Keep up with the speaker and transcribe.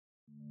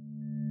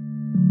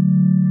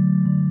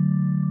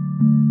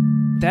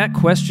that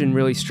question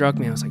really struck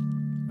me. I was like,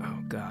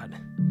 oh God,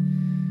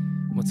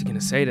 what's he going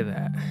to say to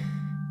that?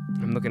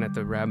 I'm looking at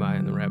the rabbi,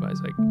 and the rabbi's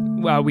like,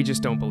 well, we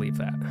just don't believe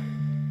that.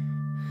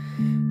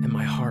 And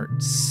my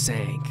heart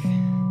sank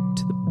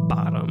to the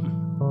bottom.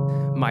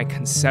 My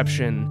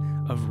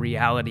conception of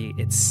reality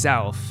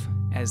itself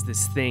as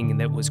this thing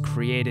that was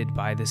created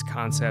by this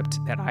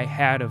concept that I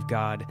had of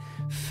God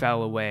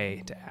fell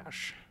away to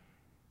ash.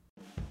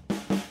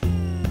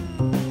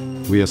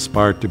 We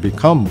aspire to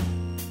become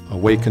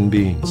awakened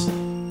beings,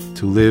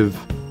 to live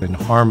in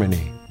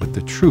harmony with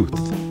the truth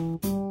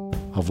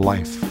of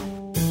life.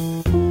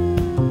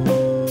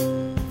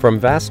 From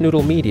Vast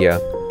Noodle Media,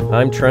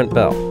 I'm Trent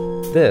Bell.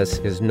 This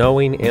is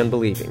Knowing and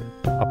Believing,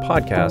 a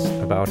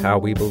podcast about how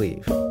we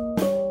believe.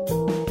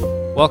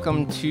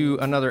 Welcome to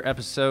another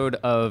episode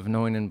of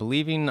Knowing and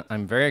Believing.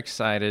 I'm very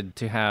excited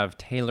to have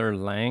Taylor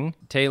Lang.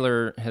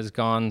 Taylor has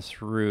gone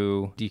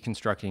through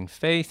deconstructing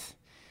faith,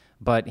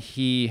 but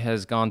he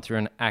has gone through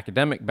an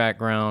academic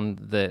background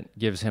that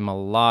gives him a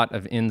lot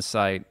of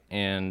insight,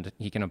 and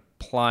he can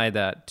apply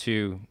that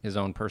to his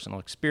own personal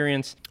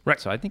experience. Right.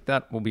 So I think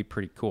that will be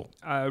pretty cool.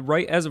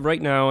 As of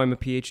right now, I'm a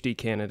PhD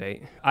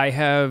candidate. I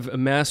have a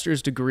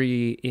master's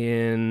degree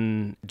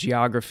in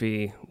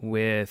geography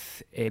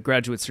with a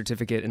graduate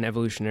certificate in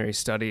evolutionary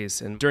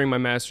studies. And during my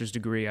master's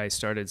degree, I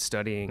started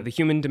studying the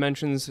human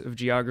dimensions of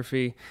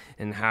geography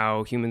and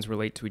how humans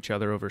relate to each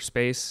other over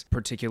space,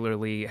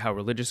 particularly how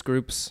religious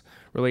groups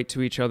relate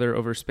to each other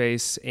over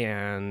space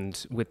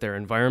and with their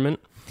environment.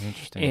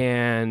 Interesting.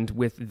 And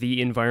with the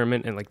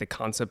environment and like the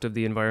concept of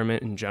the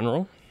environment in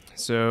general.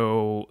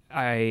 So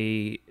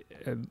I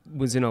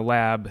was in a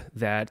lab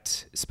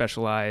that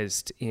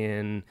specialized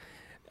in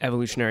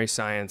evolutionary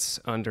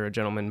science under a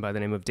gentleman by the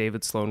name of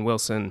David Sloan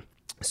Wilson.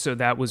 So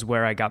that was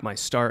where I got my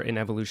start in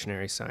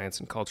evolutionary science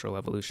and cultural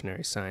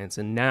evolutionary science.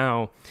 And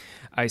now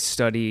I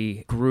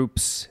study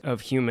groups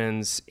of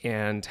humans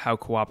and how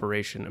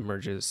cooperation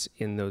emerges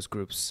in those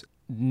groups.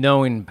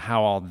 Knowing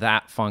how all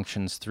that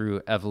functions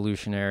through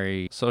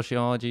evolutionary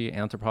sociology,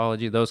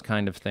 anthropology, those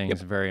kind of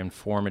things, Yep. Very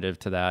informative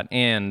to that.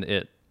 And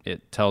it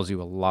tells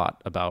you a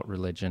lot about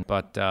religion.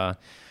 But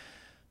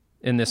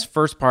in this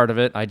first part of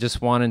it, I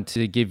just wanted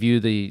to give you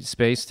the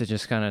space to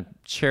just kind of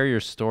share your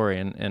story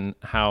and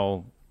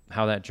how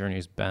that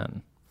journey's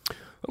been.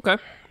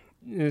 Okay.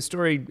 The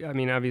story, I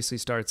mean, obviously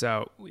starts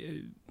out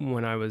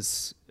when I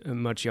was a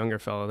much younger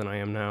fellow than I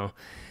am now.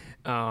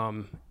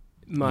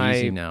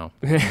 Easy now.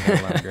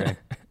 Great.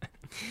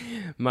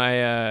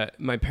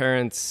 My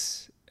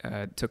parents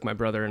took my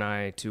brother and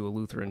I to a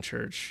Lutheran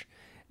church,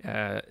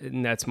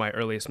 and that's my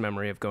earliest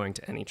memory of going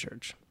to any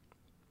church.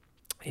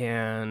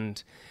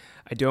 And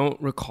I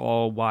don't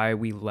recall why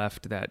we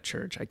left that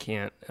church. I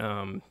can't.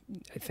 I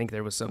think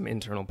there was some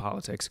internal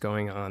politics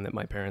going on that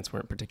my parents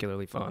weren't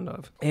particularly fond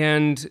of.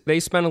 And they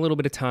spent a little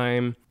bit of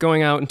time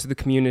going out into the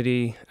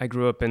community. I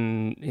grew up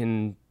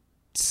in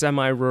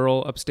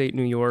semi-rural upstate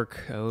New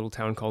York, a little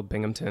town called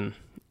Binghamton.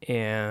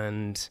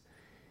 And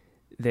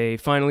they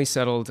finally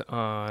settled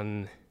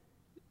on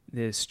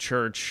this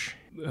church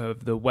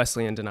of the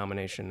Wesleyan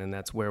denomination, and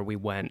that's where we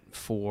went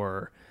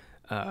for,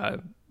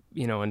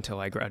 until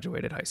I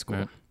graduated high school.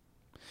 Right.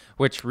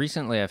 Which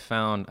recently I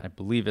found, I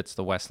believe it's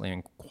the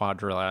Wesleyan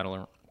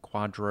quadrilateral,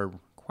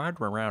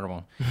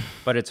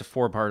 but it's a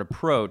 4-part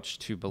approach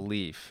to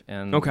belief.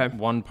 And Okay.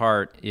 One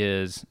part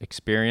is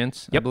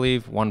experience, I Yep.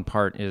 believe. One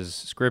part is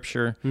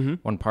scripture. Mm-hmm.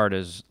 One part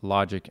is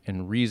logic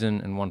and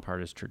reason, and one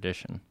part is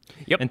tradition.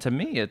 Yep. And to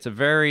me, it's a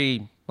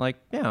very,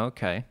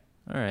 okay,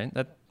 all right,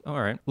 a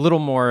little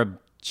more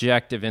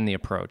objective in the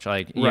approach,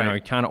 Right.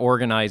 kind of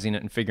organizing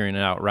it and figuring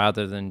it out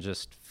rather than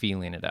just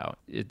feeling it out.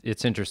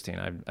 It's interesting.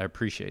 I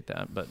appreciate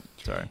that, but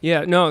sorry.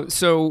 Yeah, no,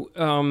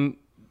 so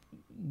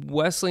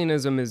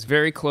Wesleyanism is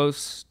very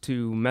close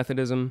to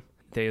Methodism.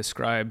 They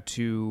ascribe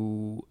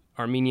to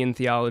Armenian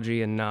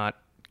theology and not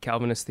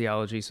Calvinist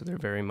theology, so they're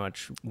very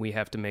much, we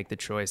have to make the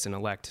choice and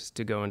elect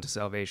to go into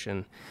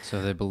salvation.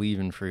 So they believe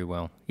in free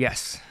will.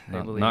 Yes,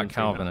 they believe Not in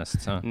free will.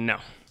 Calvinists, huh? No.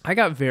 I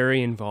got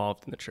very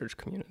involved in the church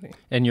community.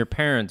 And your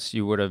parents,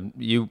 you would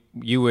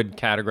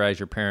categorize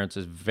your parents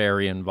as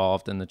very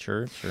involved in the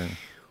church, or?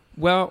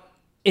 Well,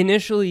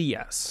 initially,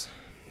 yes.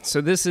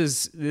 So this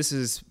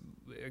is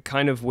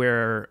kind of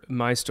where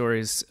my story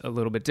is a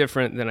little bit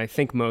different than I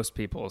think most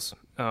people's,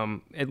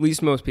 at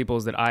least most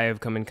people's that I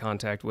have come in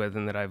contact with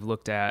and that I've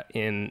looked at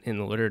in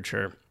the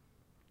literature.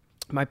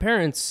 My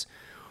parents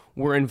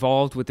were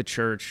involved with the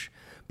church,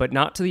 but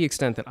not to the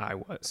extent that I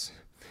was.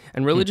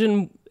 And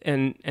religion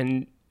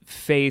and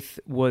faith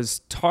was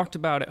talked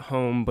about at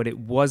home, but it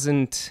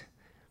wasn't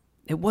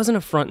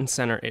a front and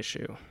center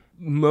issue.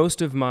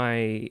 Most of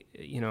my,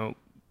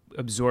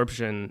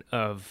 absorption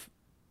of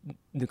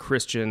the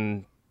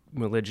Christian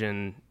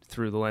religion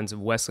through the lens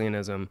of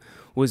Wesleyanism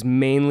was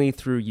mainly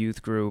through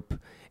youth group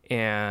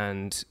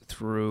and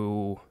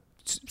through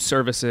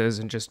services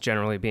and just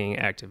generally being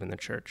active in the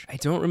church. I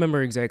don't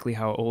remember exactly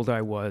how old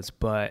I was,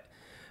 but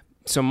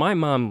so my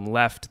mom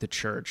left the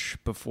church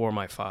before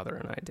my father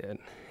and I did.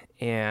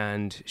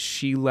 And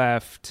she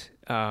left,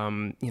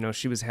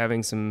 she was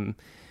having some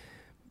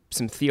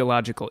some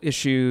theological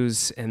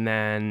issues, and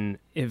then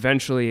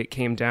eventually it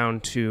came down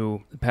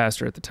to the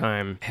pastor at the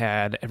time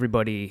had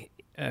everybody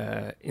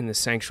in the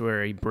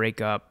sanctuary break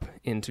up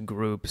into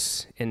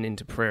groups and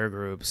into prayer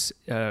groups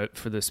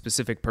for the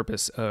specific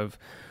purpose of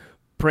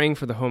praying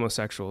for the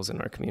homosexuals in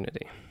our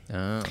community.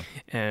 Oh.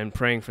 And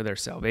praying for their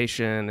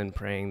salvation and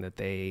praying that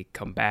they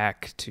come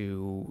back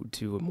to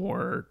a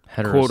more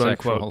Heterosexual quote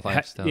unquote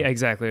lifestyle. yeah,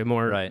 exactly, a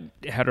more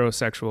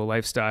heterosexual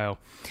lifestyle.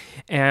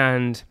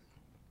 And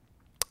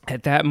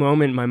at that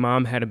moment, my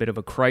mom had a bit of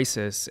a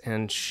crisis,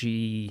 and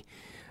she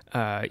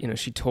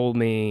told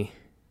me,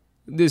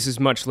 this is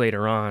much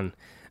later on,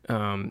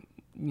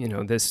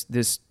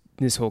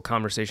 this whole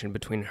conversation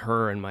between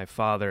her and my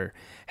father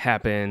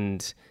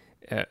happened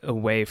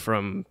away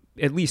from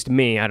at least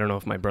me. I don't know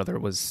if my brother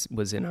was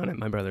in on it.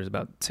 My brother's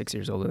about 6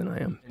 years older than I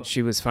am.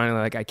 She was finally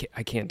like,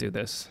 I can't do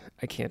this.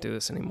 I can't do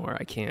this anymore.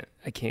 I can't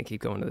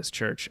keep going to this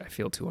church. I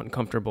feel too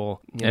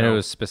uncomfortable. It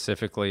was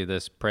specifically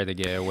this Pray the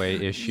Gay Away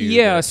issue.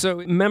 Yeah. So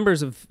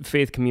members of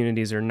faith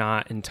communities are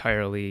not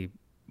entirely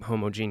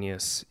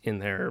homogeneous in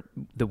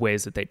the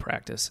ways that they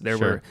practice. There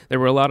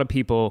were a lot of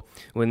people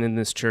within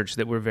this church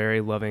that were very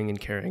loving and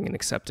caring and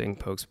accepting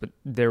folks, but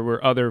there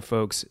were other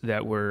folks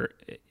that were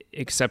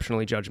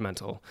exceptionally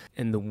judgmental.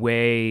 And the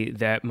way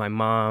that my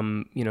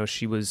mom,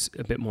 she was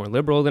a bit more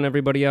liberal than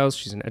everybody else.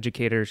 She's an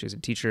educator, she's a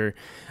teacher,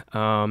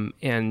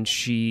 and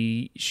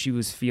she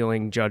was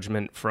feeling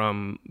judgment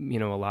from a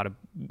lot of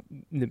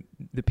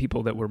the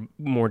people that were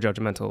more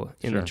judgmental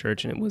in the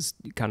church, and it was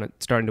kind of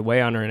starting to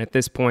weigh on her. And at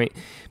this point,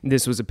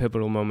 this was a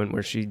pivotal moment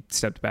where she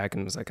stepped back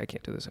and was like, I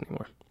can't do this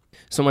anymore.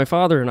 So my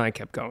father and I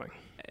kept going.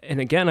 And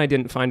again, I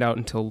didn't find out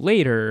until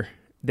later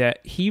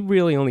that he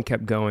really only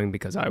kept going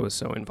because I was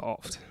so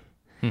involved.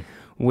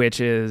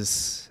 Which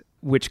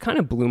kind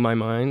of blew my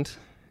mind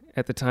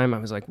at the time. I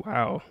was like,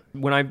 wow.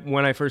 When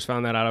I first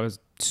found that out, I was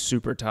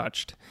super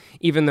touched,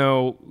 even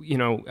though,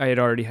 I had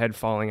already had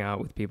falling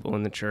out with people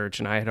in the church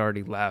and I had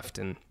already left.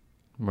 And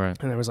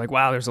I was like,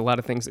 wow, there's a lot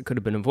of things that could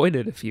have been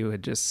avoided if you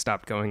had just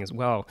stopped going as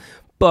well.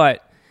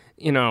 But,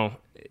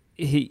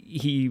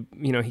 he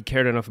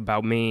cared enough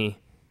about me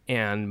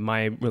and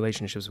my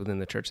relationships within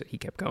the church that he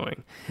kept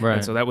going. Right.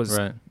 And so that was,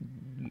 I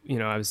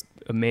was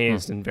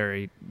amazed and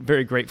very,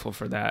 very grateful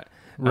for that,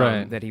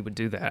 that he would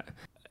do that.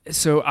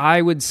 So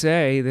I would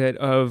say that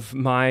of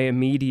my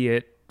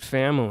immediate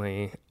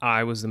family,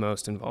 I was the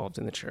most involved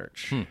in the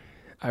church.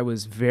 I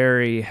was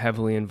very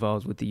heavily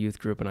involved with the youth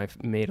group, and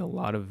I've made a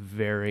lot of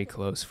very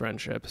close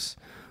friendships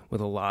with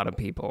a lot of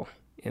people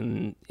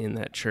in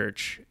that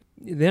church.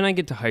 Then I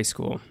get to high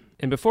school.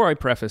 And before I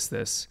preface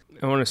this,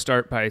 I want to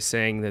start by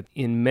saying that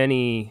in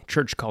many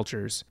church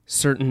cultures,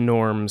 certain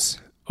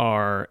norms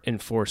are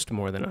enforced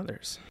more than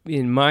others.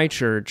 In my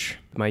church,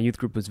 my youth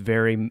group was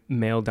very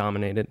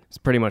male-dominated. It's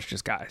pretty much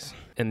just guys,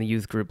 and the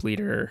youth group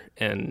leader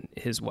and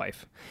his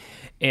wife.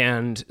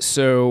 And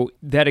so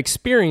that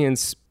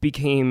experience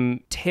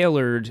became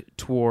tailored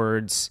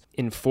towards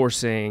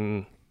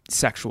enforcing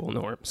sexual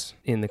norms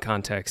in the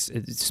context,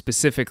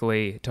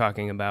 specifically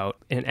talking about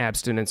an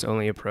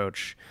abstinence-only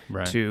approach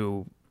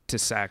to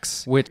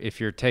sex. Which,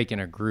 if you're taking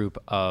a group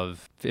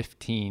of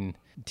 15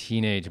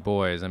 teenage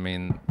boys, I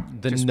mean,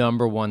 the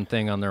number one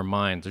thing on their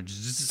minds are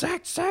just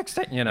sex,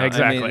 Exactly.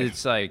 I mean,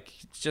 it's like,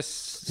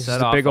 just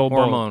set off a big old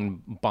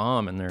hormone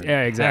bomb in their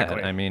exactly.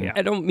 head. I mean,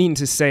 I don't mean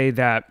to say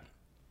that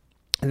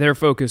their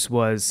focus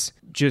was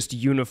just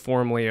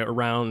uniformly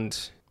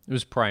around. It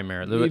was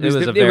primary.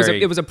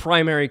 It was a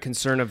primary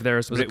concern of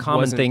theirs. It was a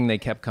common thing they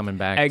kept coming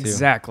back to.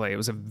 Exactly. It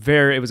was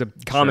a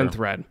common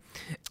thread,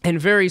 and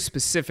very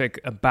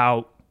specific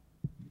about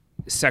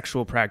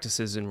sexual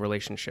practices and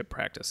relationship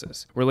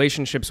practices.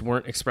 Relationships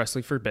weren't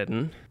expressly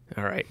forbidden.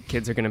 All right,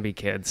 kids are going to be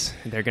kids.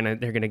 They're going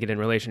to get in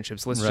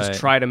relationships. Let's just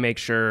try to make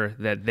sure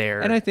that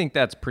they're. And I think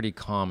that's pretty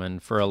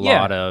common for a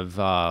lot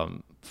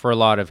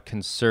of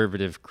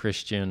conservative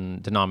Christian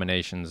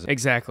denominations.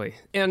 Exactly.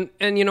 And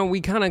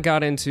we kind of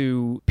got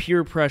into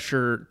peer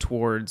pressure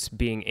towards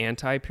being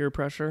anti-peer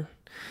pressure.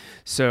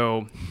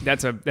 So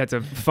that's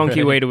a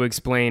funky way to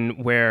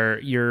explain where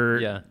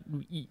you're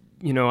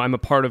I'm a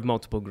part of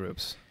multiple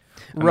groups.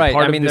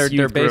 I mean,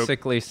 they're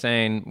basically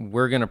saying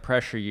we're going to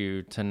pressure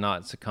you to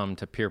not succumb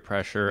to peer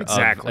pressure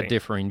of a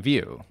differing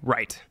view.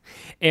 Right.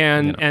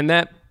 And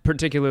that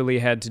particularly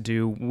had to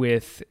do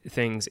with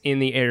things in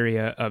the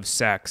area of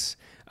sex,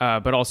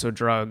 but also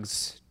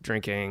drugs,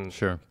 drinking,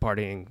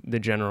 partying, the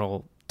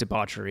general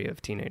debauchery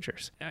of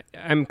teenagers.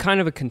 I'm kind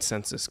of a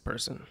consensus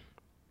person.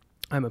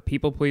 I'm a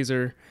people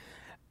pleaser,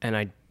 and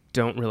I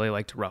don't really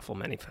like to ruffle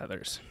many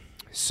feathers.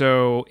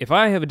 So if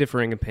I have a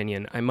differing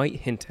opinion, I might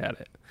hint at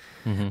it.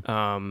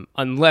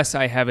 Unless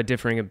I have a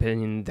differing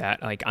opinion that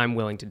I'm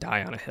willing to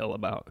die on a hill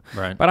about.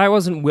 Right. But I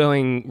wasn't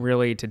willing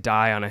really to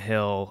die on a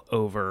hill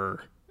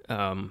over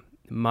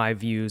my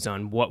views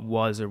on what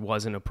was or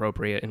wasn't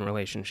appropriate in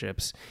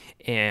relationships.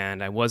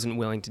 And I wasn't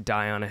willing to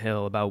die on a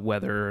hill about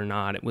whether or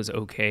not it was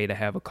okay to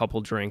have a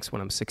couple drinks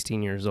when I'm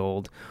 16 years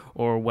old,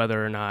 or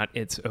whether or not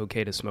it's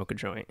okay to smoke a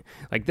joint.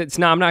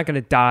 I'm not going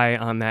to die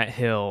on that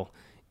hill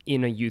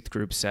in a youth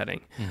group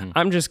setting.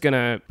 I'm just going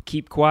to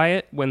keep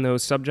quiet when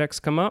those subjects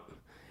come up,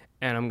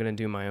 and I'm going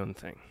to do my own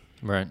thing.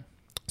 Right.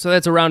 So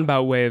that's a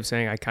roundabout way of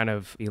saying I kind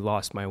of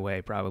lost my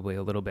way probably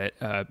a little bit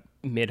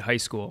mid-high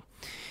school.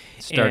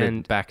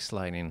 Started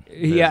backsliding.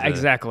 Yeah,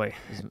 exactly.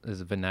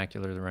 Is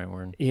vernacular the right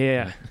word?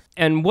 Yeah.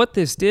 And what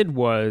this did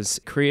was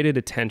created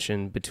a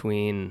tension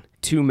between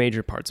two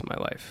major parts of my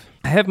life.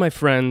 I have my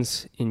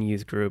friends in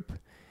youth group,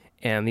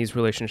 and these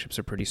relationships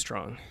are pretty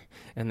strong.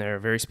 And there are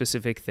very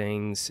specific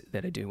things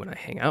that I do when I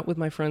hang out with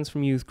my friends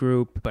from youth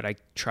group, but I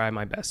try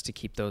my best to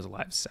keep those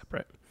lives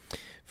separate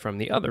from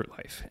the other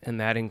life. And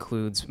that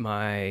includes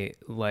my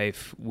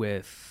life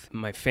with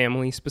my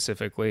family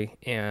specifically,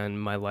 and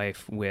my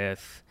life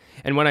with,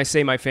 and when I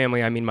say my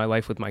family, I mean my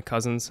life with my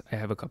cousins. I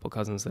have a couple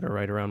cousins that are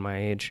right around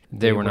my age.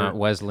 They were not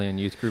Wesleyan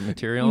youth group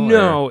material?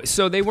 No,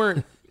 so they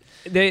weren't.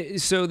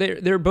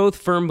 They're both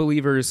firm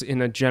believers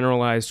in a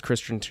generalized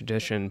Christian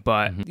tradition,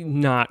 but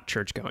not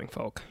church-going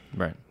folk.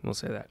 Right. We'll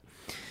say that.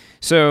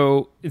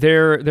 So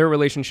their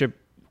relationship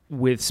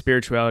with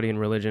spirituality and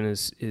religion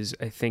is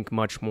I think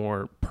much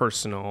more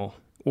personal,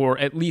 or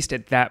at least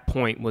at that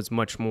point was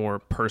much more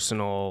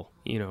personal,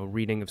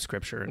 reading of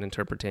scripture and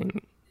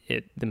interpreting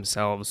it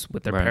themselves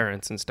with their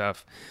parents and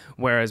stuff,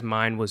 whereas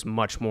mine was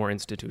much more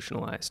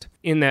institutionalized.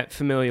 In that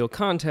familial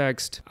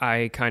context,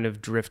 I kind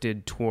of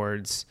drifted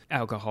towards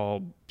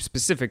alcohol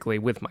specifically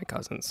with my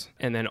cousins,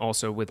 and then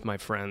also with my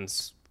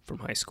friends from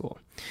high school.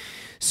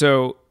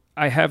 So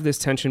I have this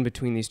tension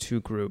between these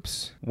two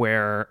groups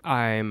where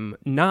I'm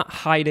not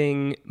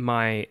hiding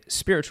my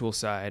spiritual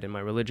side and my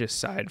religious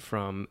side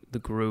from the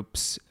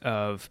groups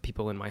of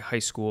people in my high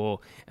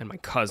school and my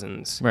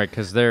cousins. Right,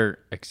 because they're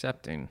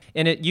accepting.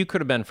 And you could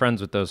have been friends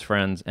with those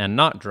friends and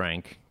not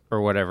drank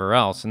or whatever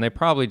else, and they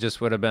probably just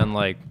would have been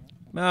like,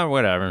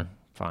 whatever,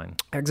 fine.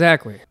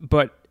 Exactly.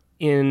 But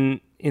in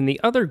the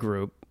other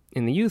group,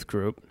 in the youth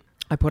group,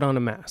 I put on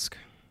a mask.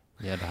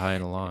 You had to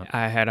hide a lot.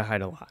 I had to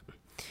hide a lot.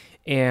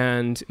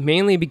 And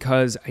mainly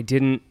because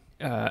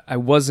I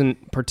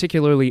wasn't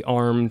particularly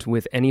armed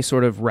with any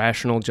sort of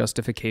rational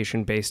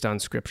justification based on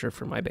scripture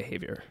for my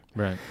behavior.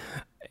 Right.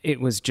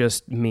 It was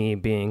just me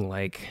being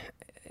like,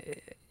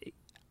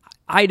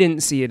 I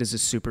didn't see it as a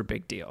super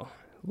big deal.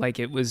 Like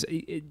it was,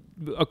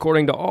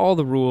 according to all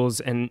the rules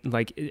and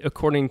like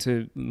according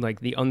to like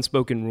the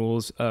unspoken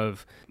rules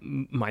of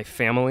my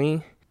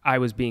family, I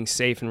was being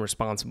safe and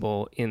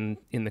responsible in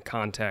the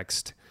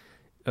context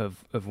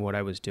of what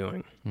I was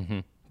doing. Mm-hmm.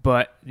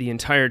 But the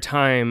entire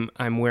time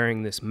I'm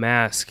wearing this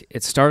mask,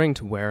 it's starting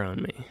to wear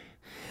on me.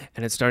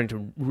 And it's starting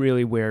to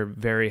really wear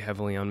very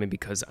heavily on me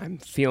because I'm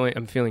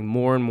feeling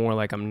more and more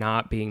like I'm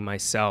not being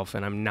myself,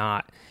 and I'm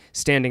not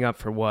standing up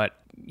for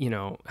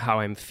how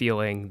I'm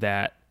feeling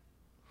that.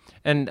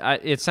 And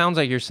it sounds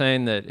like you're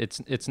saying that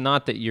it's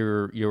not that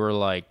you're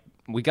like,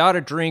 we got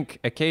to drink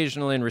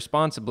occasionally and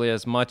responsibly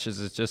as much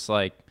as it's just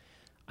like,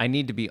 I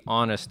need to be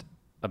honest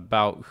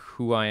about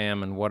who I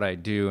am and what I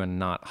do, and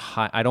not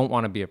I don't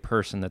want to be a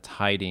person that's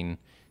hiding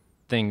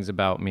things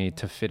about me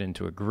to fit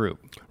into a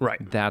group. Right.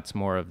 That's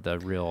more of the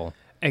real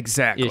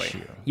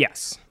issue.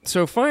 Yes.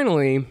 So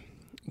finally,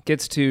 it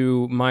gets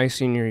to my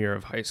senior year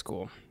of high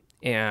school,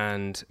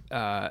 and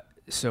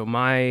so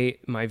my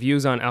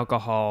views on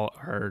alcohol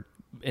are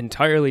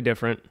entirely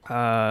different.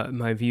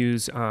 My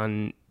views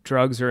on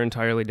drugs are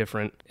entirely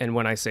different, and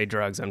when I say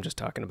drugs, I'm just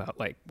talking about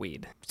like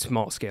weed,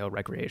 small scale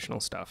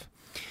recreational stuff.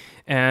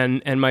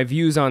 And my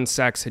views on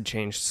sex had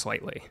changed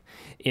slightly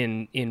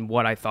in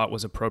what I thought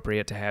was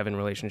appropriate to have in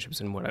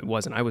relationships and what I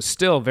wasn't. I was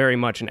still very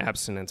much an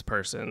abstinence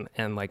person.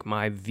 And like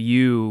my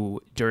view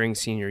during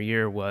senior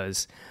year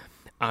was,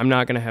 I'm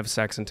not going to have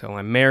sex until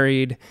I'm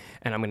married,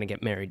 and I'm going to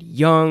get married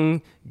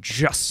young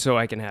just so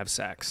I can have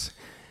sex.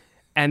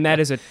 And that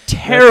is a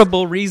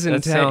terrible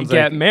reason to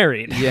get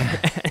married. Yeah.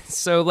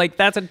 So, like,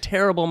 that's a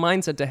terrible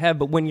mindset to have.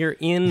 But when you're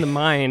in the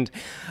mind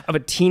of a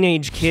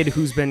teenage kid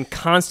who's been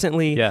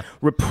constantly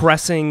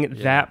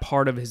repressing that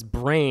part of his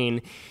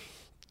brain,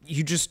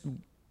 you just...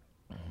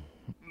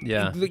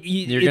 Yeah,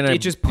 it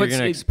just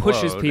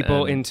pushes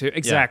people into...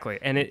 Exactly.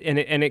 Yeah.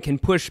 And it can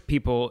push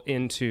people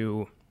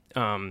into...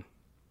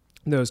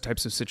 those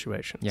types of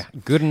situations. Yeah,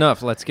 good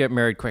enough. Let's get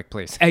married quick,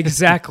 please.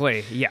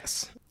 Exactly,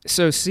 yes.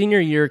 So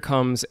senior year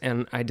comes,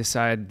 and I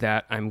decide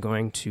that I'm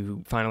going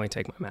to finally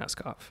take my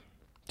mask off.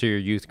 To your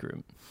youth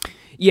group?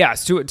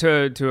 Yes, to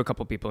a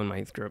couple people in my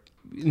youth group.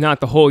 Not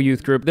the whole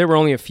youth group. There were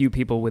only a few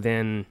people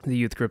within the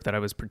youth group that I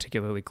was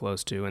particularly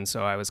close to, and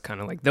so I was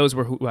kind of like, those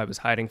were who I was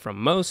hiding from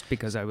most,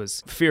 because I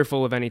was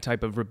fearful of any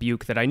type of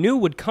rebuke that I knew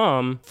would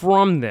come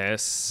from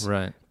this.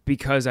 Right.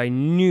 Because I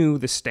knew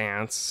the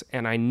stance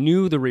and I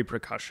knew the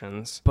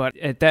repercussions. But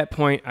at that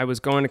point, I was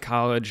going to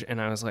college, and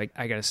I was like,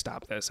 I got to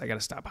stop this. I got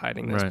to stop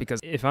hiding this. Right.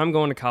 Because if I'm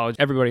going to college,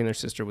 everybody and their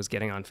sister was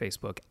getting on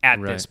Facebook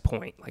at this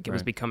point. Like it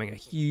was becoming a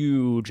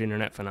huge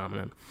internet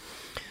phenomenon.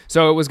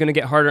 So it was going to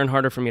get harder and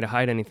harder for me to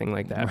hide anything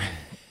like that.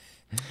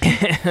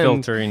 Right.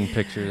 Filtering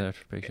pictures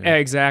after pictures.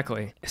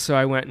 Exactly. So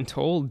I went and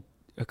told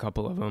a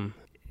couple of them.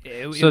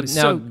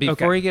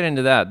 Before you get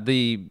into that,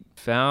 the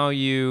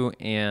value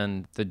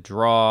and the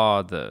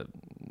draw, the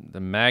the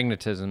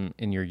magnetism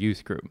in your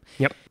youth group.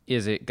 Yep.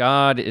 Is it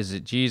God? Is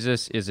it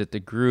Jesus? Is it the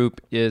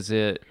group? Is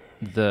it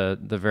the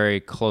very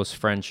close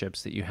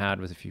friendships that you had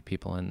with a few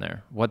people in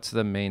there? What's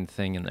the main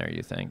thing in there,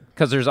 you think?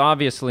 Because there's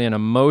obviously an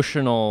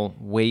emotional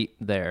weight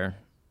there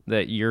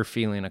that you're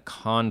feeling, a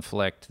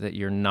conflict that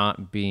you're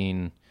not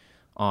being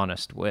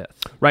honest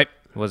with. Right.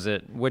 Was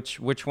it, which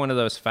one of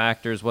those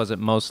factors, was it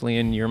mostly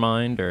in your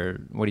mind,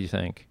 or what do you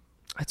think?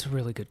 That's a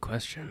really good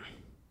question.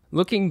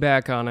 Looking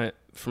back on it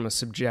from a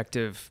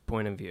subjective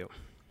point of view,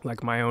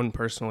 like my own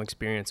personal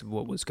experience of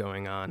what was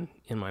going on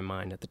in my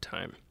mind at the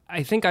time,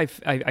 I think I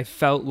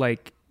felt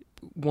like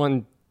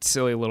one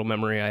silly little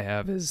memory I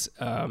have is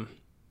I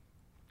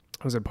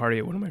was at a party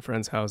at one of my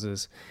friends'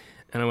 houses,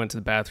 and I went to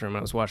the bathroom, and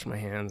I was washing my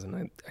hands, and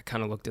I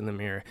kind of looked in the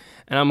mirror,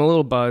 and I'm a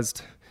little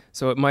buzzed,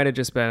 so it might have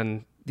just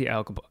been the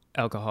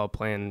alcohol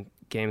playing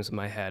games in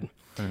my head.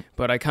 Right.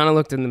 But I kind of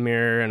looked in the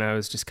mirror, and I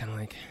was just kind of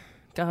like,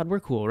 God, we're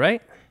cool,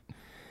 right?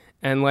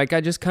 And like,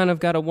 I just kind of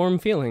got a warm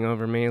feeling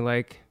over me,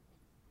 like,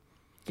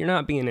 you're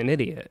not being an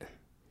idiot.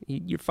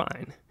 You're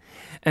fine.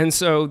 And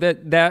so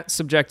that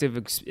subjective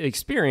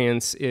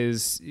experience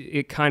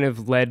it kind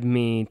of led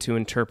me to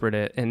interpret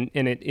it, and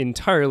it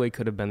entirely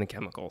could have been the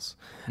chemicals.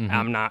 Mm-hmm.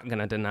 I'm not going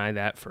to deny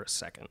that for a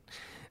second.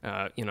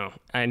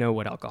 I know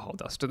what alcohol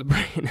does to the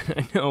brain.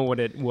 I know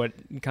what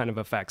kind of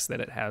effects that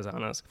it has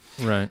on us.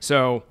 Right.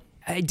 So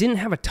I didn't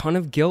have a ton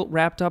of guilt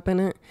wrapped up in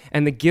it,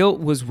 and the guilt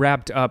was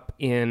wrapped up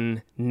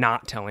in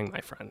not telling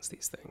my friends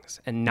these things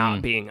and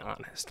not being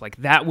honest. Like,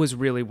 that was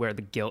really where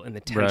the guilt and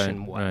the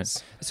tension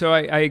was. Right. So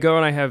I go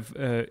and I have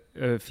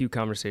a few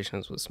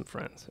conversations with some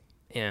friends,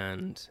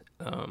 and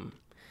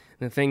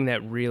the thing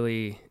that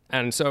really,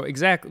 and so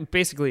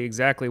basically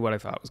exactly what I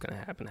thought was going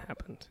to happen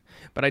happened,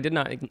 but I did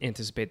not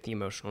anticipate the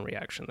emotional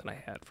reaction that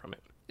I had from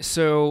it.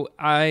 So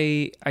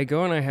I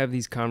go and I have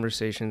these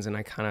conversations, and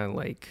I kind of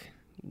like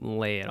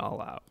lay it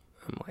all out.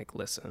 I'm like,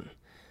 listen,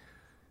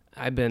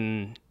 I've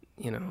been,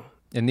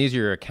 and these are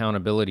your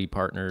accountability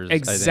partners.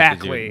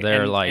 Exactly.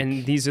 They're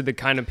and these are the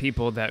kind of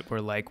people that were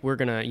like, we're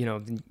gonna,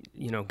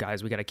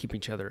 guys, we got to keep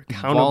each other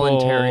accountable.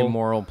 Voluntary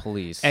moral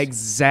police.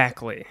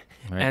 Exactly.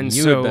 Right. And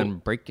you had been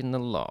breaking the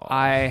law.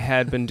 I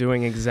had been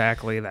doing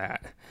exactly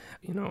that.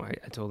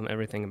 I told them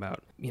everything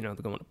about, the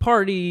going to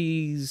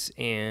parties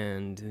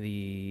and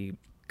the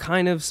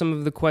kind of some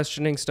of the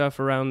questioning stuff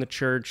around the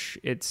church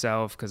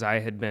itself, because I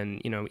had been,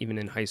 even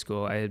in high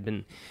school, I had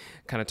been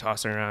kind of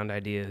tossing around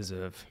ideas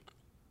of,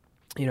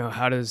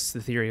 how does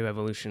the theory of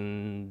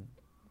evolution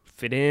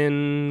fit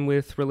in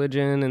with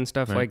religion and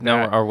stuff like that.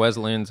 Now, are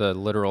Wesleyans a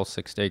literal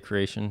six-day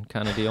creation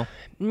kind of deal?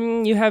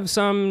 You have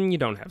some, you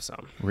don't have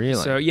some.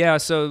 Really? So, yeah,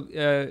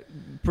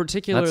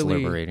 particularly... That's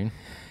liberating.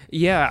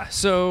 Yeah,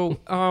 so...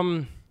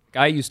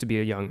 I used to be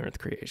a young earth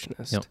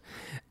creationist. Yep.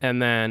 And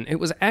then it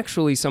was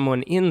actually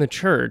someone in the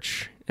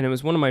church, and it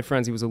was one of my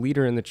friends. He was a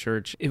leader in the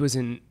church. It was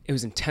in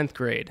 10th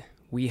grade.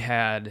 We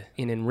had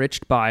an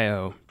enriched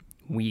bio.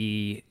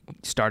 We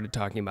started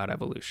talking about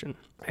evolution.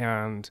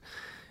 And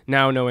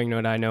now, knowing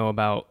what I know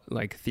about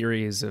like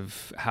theories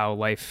of how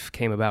life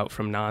came about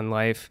from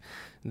non-life,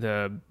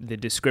 the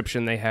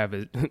description they have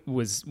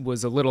was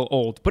a little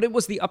old, but it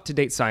was the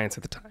up-to-date science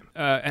at the time.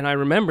 And I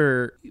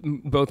remember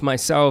both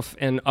myself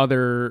and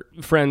other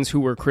friends who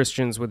were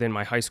Christians within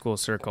my high school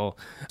circle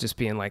just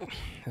being like,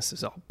 this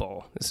is all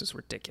bull. This is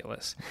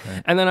ridiculous.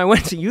 Right. And then I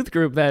went to youth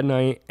group that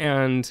night,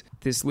 and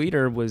this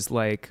leader was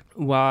like,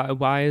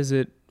 why is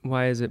it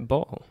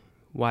bull?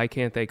 Why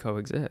can't they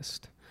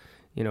coexist?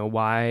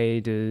 Why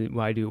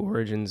do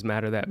origins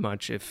matter that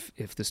much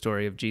if the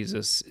story of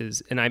Jesus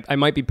is, and I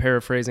might be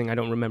paraphrasing, I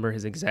don't remember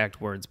his exact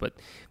words, but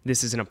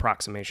this is an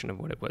approximation of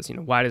what it was.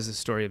 Why does the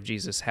story of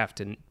Jesus have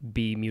to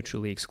be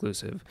mutually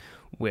exclusive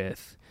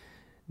with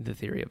the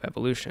theory of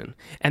evolution?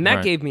 And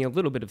that gave me a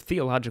little bit of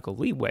theological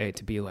leeway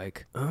to be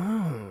like,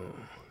 oh,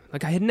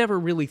 like I had never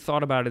really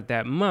thought about it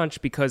that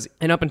much, because,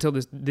 and up until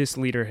this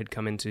leader had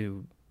come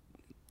into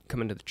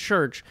the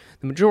church,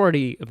 the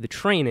majority of the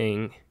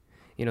training,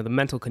 the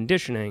mental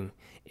conditioning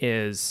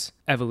is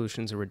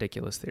evolution's a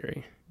ridiculous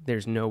theory.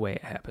 There's no way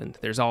it happened.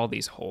 There's all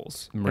these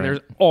holes. Right. And there's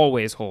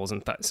always holes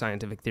in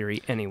scientific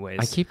theory anyways.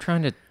 I keep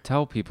trying to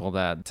tell people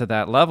that to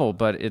that level,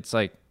 but it's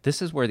like,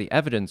 this is where the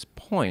evidence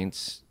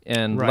points,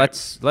 and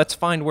let's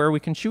find where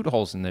we can shoot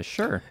holes in this.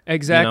 Sure.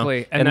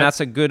 Exactly. And that's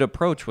a good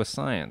approach with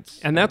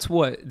science. And that's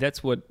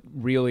what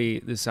really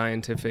the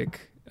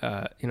scientific,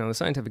 the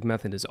scientific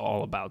method is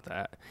all about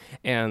that.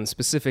 And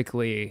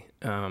specifically,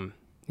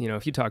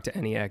 if you talk to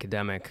any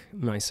academic,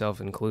 myself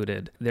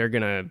included, they're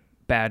going to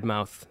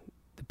badmouth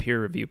the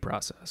peer review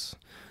process,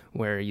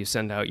 where you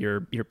send out your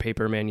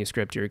paper,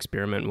 manuscript, your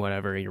experiment,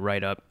 whatever, you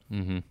write up,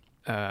 2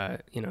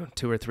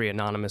 or 3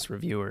 anonymous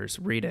reviewers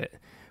read it.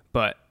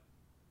 But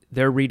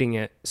they're reading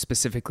it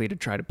specifically to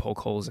try to poke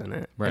holes in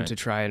it Right. and to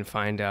try and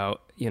find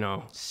out,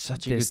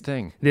 Such a this- good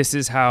thing. this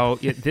is how,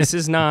 this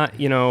is not,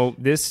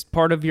 this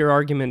part of your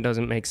argument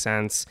doesn't make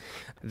sense.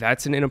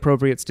 That's an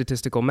inappropriate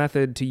statistical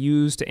method to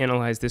use to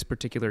analyze this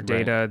particular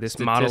data. Right. This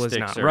model is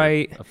Statistics not are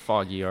right. A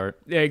foggy art.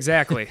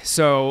 Exactly.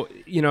 So,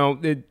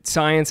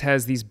 science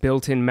has these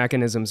built-in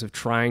mechanisms of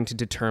trying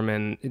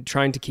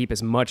to keep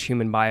as much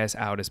human bias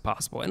out as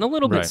possible. And a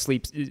little bit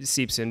Right.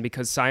 seeps in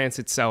because science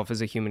itself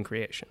is a human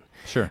creation.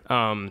 Sure.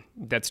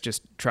 That's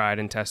just tried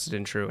and tested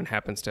and true and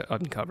happens to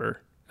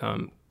uncover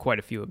quite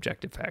a few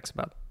objective facts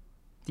about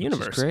the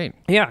universe. Which is great.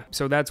 Yeah.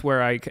 So that's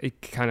where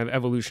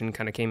evolution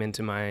kind of came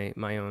into my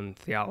own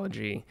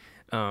theology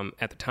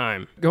at the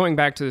time. Going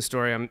back to the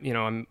story,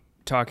 I'm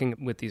talking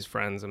with these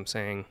friends. I'm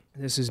saying,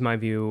 this is my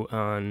view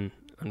on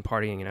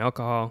partying and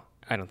alcohol.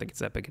 I don't think it's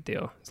that big a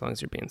deal as long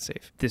as you're being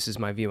safe. This is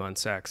my view on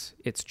sex.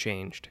 It's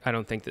changed. I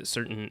don't think that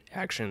certain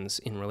actions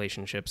in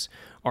relationships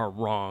are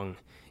wrong,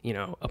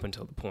 up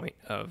until the point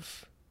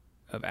of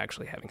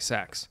actually having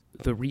sex.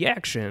 The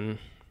reaction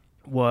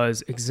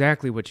was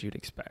exactly what you'd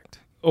expect.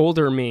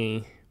 Older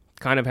me,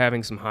 kind of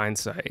having some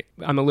hindsight.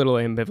 I'm a little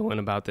ambivalent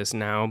about this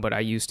now, but I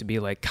used to be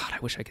like, God, I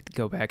wish I could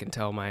go back and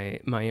tell my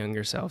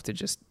younger self to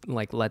just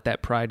let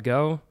that pride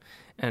go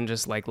and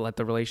just let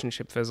the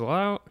relationship fizzle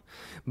out.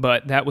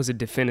 But that was a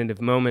definitive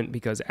moment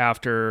because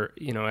after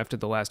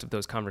the last of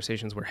those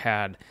conversations were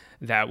had,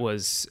 that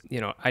was,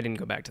 I didn't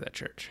go back to that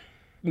church.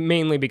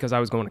 Mainly because I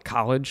was going to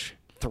college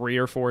 3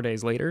 or 4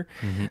 days later,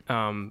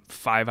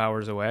 5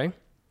 hours away.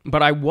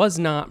 But I was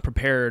not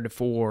prepared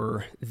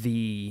for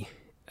the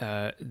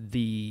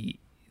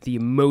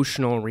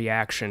emotional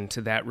reaction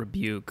to that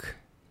rebuke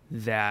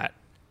that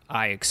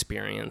I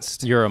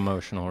experienced. Your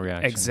emotional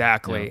reaction.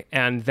 Exactly. Yeah.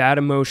 And that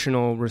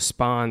emotional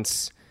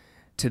response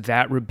to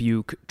that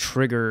rebuke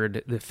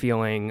triggered the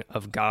feeling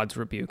of God's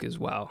rebuke as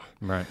well.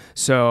 Right.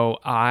 So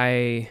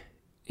I,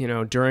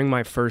 during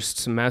my first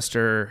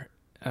semester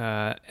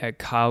at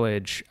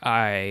college,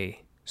 I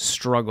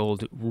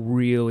struggled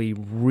really,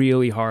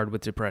 really hard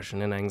with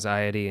depression and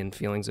anxiety and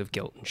feelings of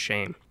guilt and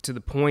shame to the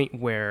point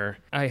where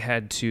I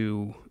had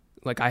to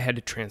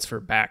transfer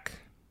back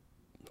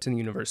to the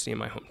university in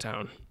my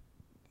hometown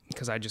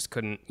because I just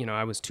couldn't,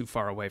 I was too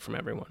far away from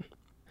everyone.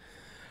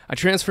 I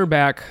transfer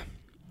back,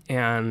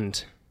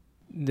 and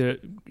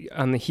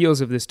on the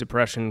heels of this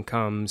depression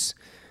comes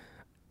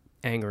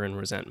anger and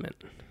resentment,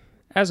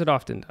 as it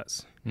often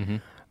does. Mm-hmm.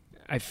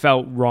 I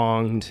felt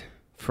wronged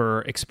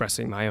for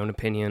expressing my own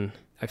opinion.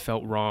 I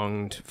felt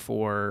wronged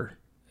for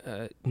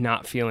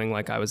not feeling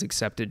like I was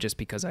accepted just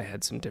because I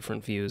had some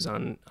different views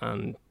on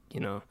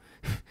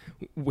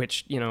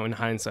which, in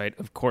hindsight,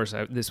 of course,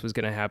 this was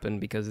going to happen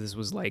because this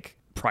was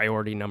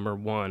priority number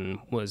one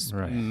was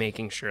Right.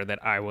 making sure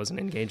that I wasn't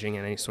engaging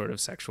in any sort of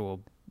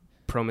sexual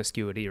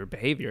promiscuity or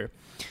behavior.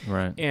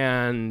 Right.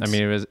 And I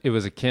mean, it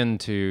was akin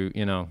to,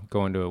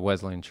 going to a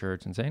Wesleyan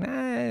church and saying,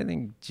 I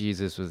think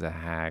Jesus was a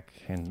hack.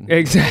 And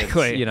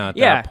Exactly. At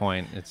Yeah. that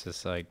point, it's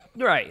just like,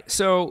 right.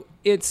 So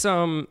it's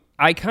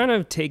I kind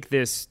of take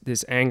this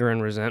anger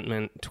and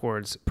resentment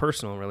towards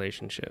personal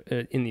relationship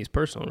in these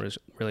personal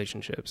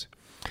relationships,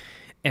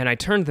 and I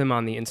turned them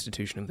on the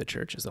institution of the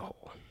church as a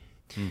whole,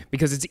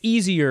 because it's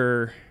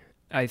easier,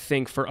 I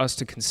think, for us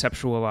to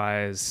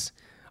conceptualize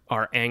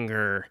our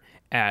anger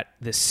at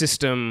the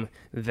system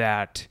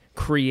that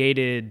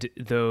created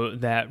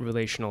that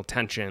relational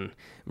tension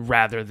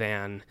rather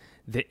than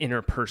the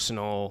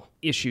interpersonal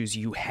issues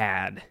you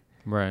had.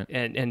 right.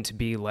 And to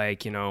be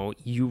like,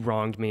 you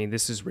wronged me.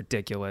 This is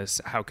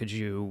ridiculous. How could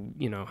you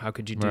do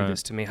Right.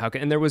 this to me?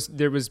 And there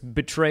was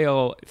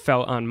betrayal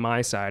felt on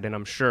my side, and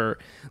I'm sure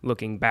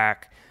looking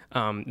back,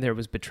 there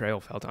was betrayal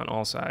felt on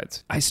all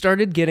sides. I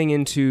started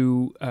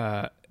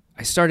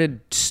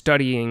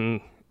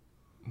studying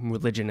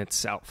religion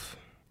itself.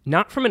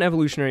 Not from an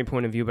evolutionary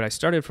point of view, but I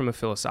started from a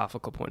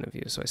philosophical point of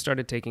view. So I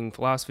started taking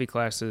philosophy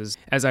classes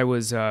as I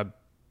was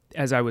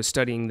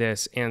studying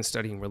this and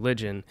studying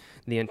religion.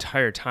 The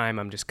entire time,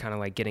 I'm just kind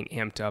of getting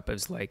amped up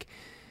as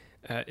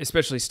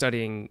especially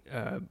studying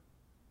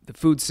the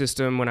food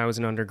system when I was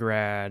an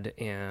undergrad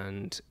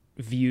and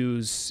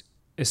views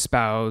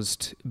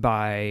espoused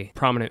by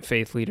prominent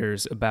faith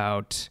leaders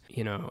about,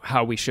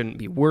 how we shouldn't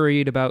be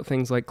worried about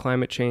things like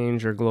climate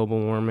change or global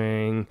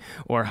warming,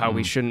 or how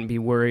we shouldn't be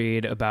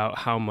worried about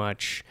how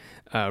much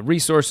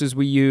resources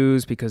we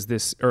use because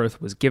this earth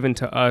was given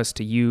to us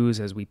to use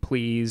as we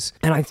please.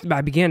 And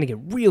I began to get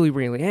really,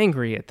 really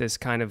angry at this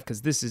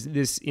because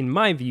this, in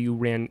my view,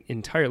 ran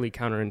entirely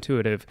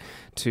counterintuitive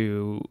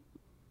to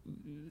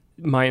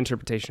my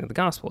interpretation of the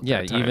gospel at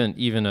that time.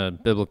 even a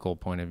biblical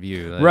point of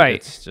view. Right.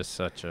 It's just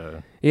such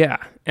a... Yeah,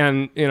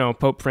 and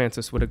Pope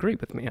Francis would agree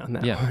with me on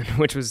that Yeah. one,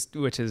 which was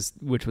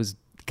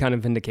kind of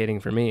vindicating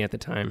for me at the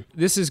time.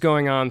 This is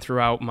going on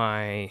throughout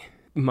my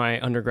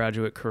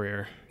undergraduate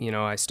career.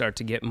 I start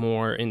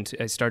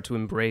to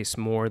embrace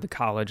more the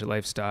college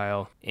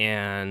lifestyle,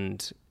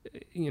 and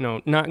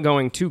not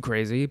going too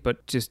crazy,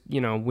 but just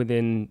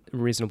within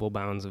reasonable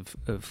bounds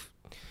of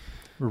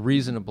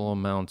Reasonable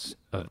amounts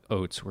of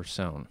oats were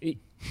sown.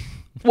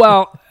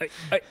 Well,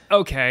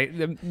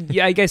 okay.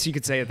 Yeah, I guess you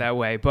could say it that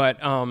way. But,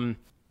 and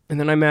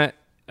then I met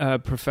a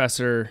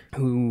professor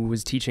who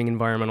was teaching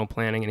environmental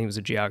planning, and he was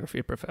a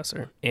geography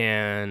professor.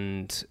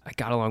 And I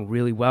got along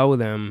really well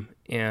with him.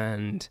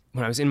 And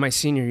when I was in my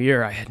senior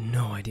year, I had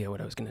no idea what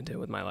I was going to do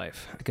with my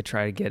life. I could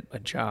try to get a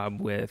job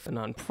with a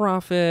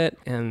nonprofit.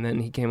 And then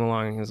he came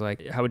along and he was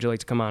like, how would you like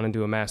to come on and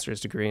do a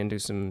master's degree and do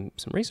some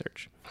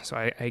research? So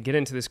I get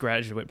into this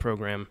graduate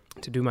program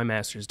to do my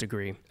master's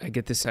degree. I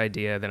get this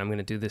idea that I'm going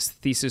to do this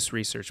thesis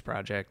research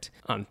project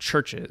on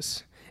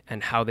churches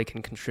and how they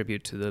can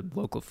contribute to the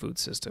local food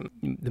system.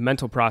 The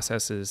mental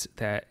processes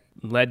that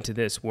led to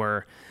this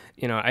were,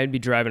 I'd be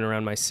driving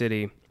around my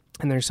city,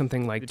 and there's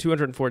something like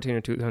 214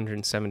 or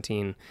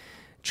 217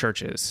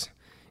 churches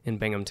in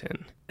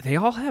Binghamton. They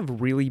all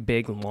have really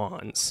big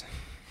lawns.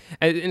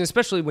 And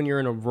especially when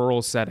you're in a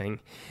rural setting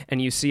and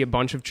you see a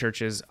bunch of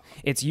churches,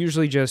 it's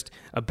usually just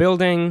a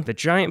building, the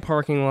giant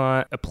parking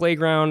lot, a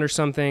playground or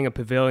something, a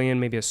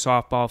pavilion, maybe a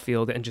softball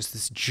field, and just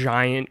this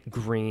giant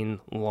green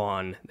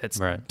lawn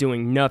that's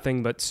doing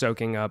nothing but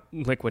soaking up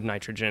liquid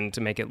nitrogen to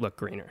make it look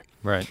greener.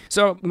 Right.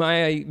 So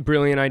my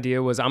brilliant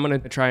idea was I'm going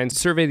to try and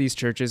survey these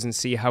churches and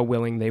see how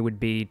willing they would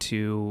be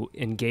to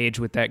engage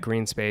with that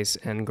green space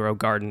and grow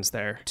gardens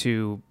there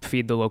to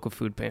feed the local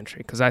food pantry,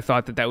 because I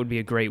thought that would be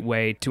a great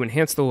way to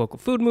enhance the local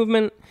food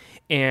movement,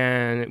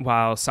 and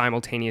while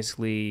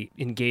simultaneously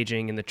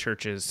engaging in the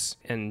churches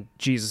and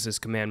Jesus's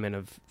commandment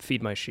of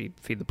feed my sheep,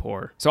 feed the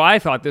poor. So I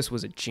thought this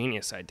was a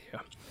genius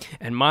idea.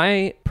 And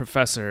my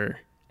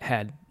professor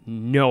had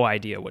no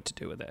idea what to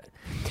do with it.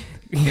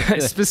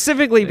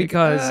 Specifically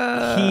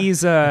because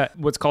he's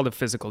what's called a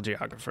physical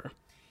geographer.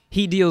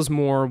 He deals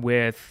more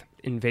with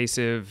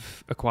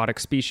invasive aquatic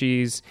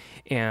species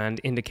and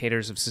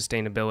indicators of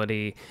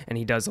sustainability, and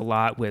he does a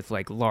lot with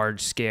like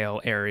large scale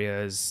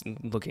areas,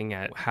 looking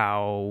at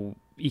how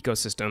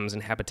ecosystems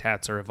and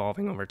habitats are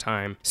evolving over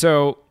time.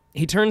 So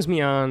he turns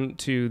me on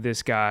to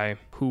this guy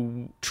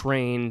who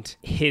trained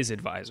his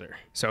advisor.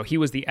 So he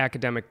was the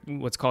academic,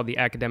 what's called the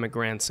academic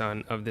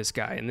grandson of this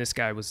guy, and this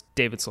guy was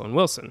David Sloan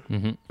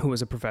Wilson, who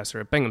was a professor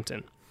at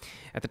Binghamton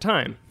at the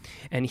time.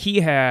 And he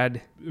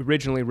had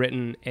originally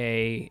written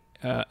a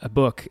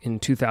book in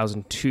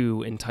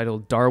 2002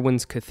 entitled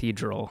Darwin's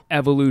Cathedral: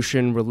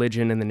 Evolution,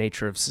 Religion, and the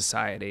Nature of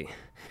Society.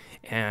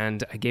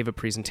 And I gave a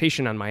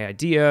presentation on my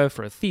idea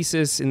for a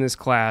thesis in this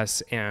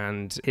class,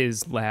 and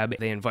his lab,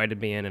 they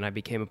invited me in, and I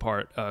became a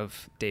part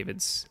of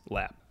David's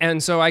lab.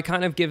 And so I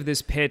kind of give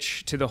this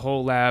pitch to the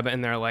whole lab,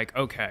 and they're like,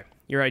 okay,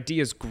 your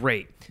idea is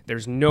great.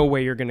 There's no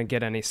way you're going to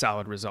get any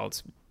solid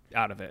results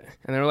out of it.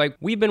 And they're like,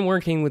 we've been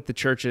working with the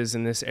churches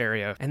in this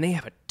area, and they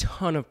have a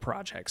ton of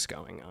projects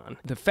going on.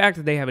 The fact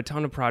that they have a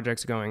ton of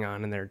projects going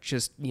on, and they're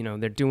just,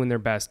 they're doing their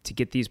best to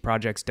get these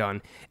projects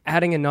done,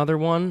 adding another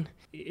one,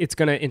 it's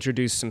going to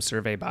introduce some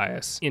survey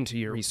bias into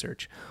your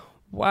research.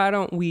 Why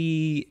don't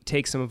we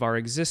take some of our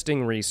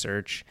existing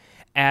research,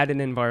 add an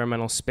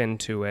environmental spin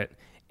to it,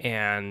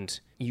 and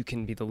you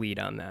can be the lead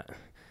on that?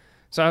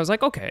 So I was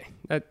like, okay,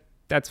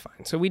 that's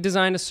fine. So we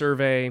designed a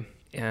survey,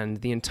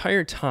 and the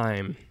entire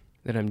time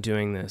that I'm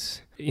doing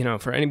this,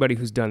 for anybody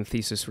who's done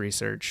thesis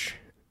research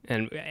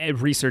and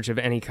research of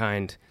any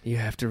kind, you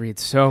have to read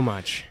so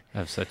much. I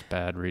have such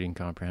bad reading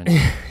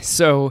comprehension.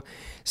 So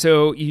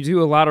you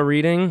do a lot of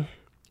reading,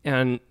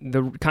 and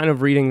the kind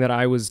of reading that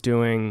I was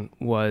doing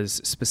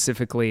was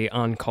specifically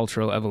on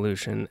cultural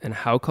evolution and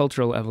how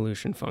cultural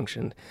evolution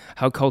functioned,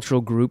 how cultural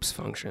groups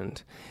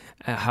functioned,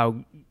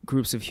 how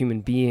groups of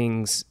human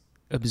beings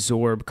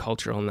absorb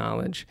cultural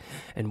knowledge,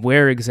 and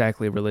where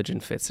exactly religion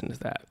fits into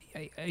that.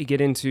 I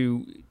get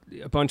into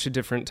a bunch of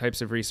different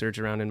types of research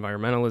around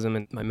environmentalism,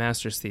 and my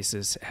master's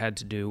thesis had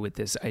to do with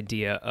this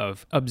idea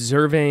of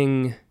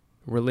observing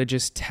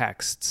religious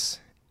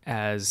texts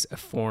as a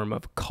form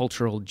of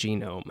cultural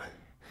genome.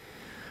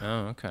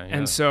 Oh, okay. Yeah.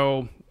 And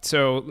so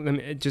let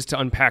me, just to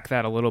unpack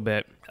that a little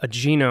bit, a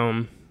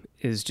genome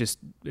is just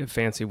a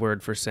fancy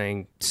word for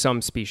saying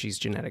some species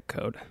genetic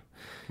code.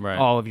 Right.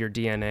 All of your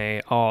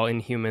DNA, all in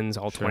humans,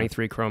 all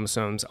 23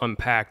 chromosomes,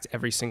 unpacked,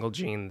 every single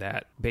gene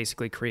that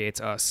basically creates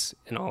us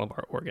and all of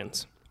our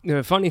organs.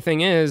 The funny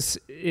thing is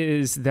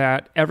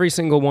that every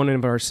single one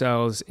of our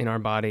cells in our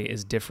body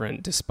is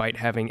different despite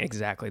having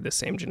exactly the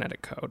same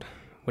genetic code,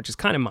 which is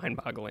kind of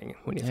mind-boggling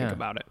when you think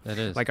about it. It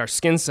is. Like our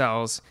skin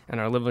cells and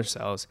our liver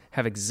cells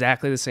have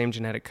exactly the same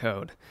genetic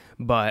code,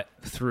 but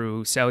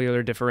through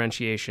cellular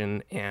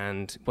differentiation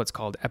and what's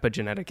called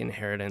epigenetic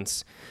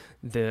inheritance,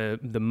 the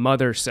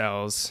mother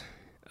cells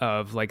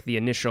of like the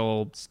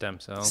initial stem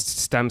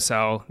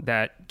cell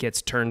that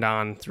gets turned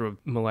on through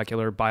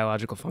molecular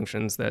biological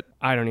functions that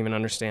I don't even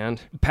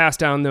understand, pass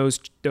down those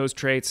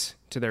traits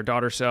to their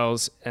daughter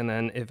cells, and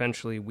then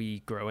eventually we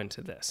grow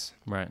into this.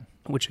 Right.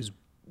 Which is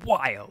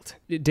wild.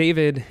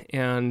 David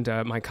and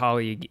my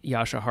colleague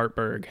Yasha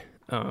Hartberg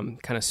kind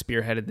of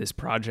spearheaded this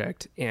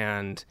project,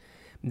 and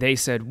they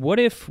said, what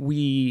if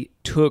we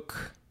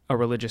took a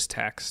religious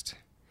text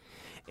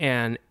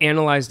and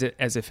analyzed it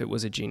as if it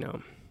was a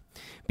genome?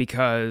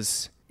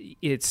 Because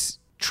it's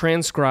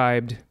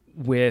transcribed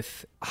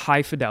with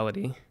high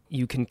fidelity,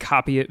 you can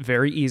copy it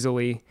very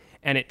easily,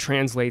 and it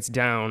translates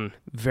down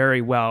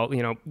very well.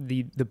 You know,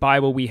 the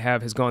Bible we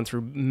have has gone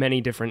through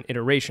many different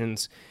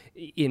iterations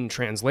in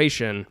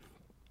translation,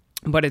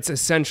 but it's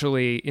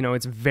essentially, you know,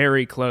 it's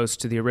very close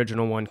to the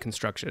original one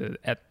constructed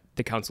at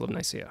the Council of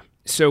Nicaea.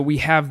 So we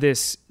have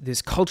this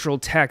cultural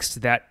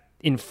text that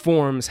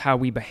informs how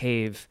we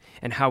behave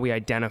and how we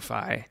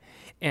identify.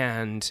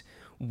 And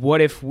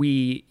what if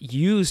we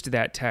used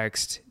that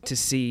text to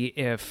see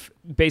if,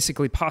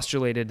 basically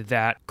postulated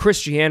that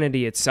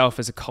Christianity itself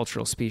is a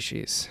cultural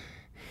species,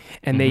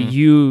 and they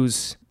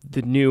use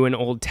the New and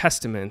Old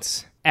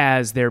Testaments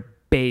as their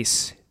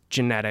base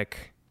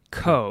genetic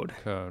code,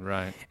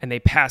 right? And they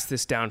pass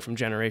this down from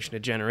generation to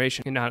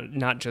generation, and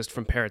not just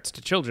from parents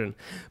to children,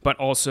 but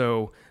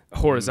also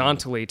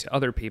horizontally to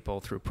other people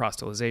through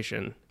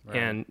proselytization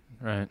and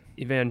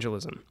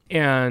evangelism.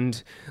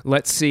 And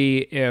let's see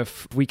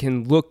if we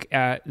can look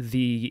at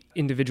the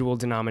individual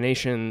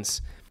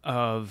denominations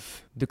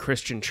of the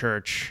Christian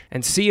church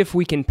and see if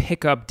we can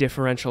pick up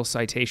differential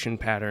citation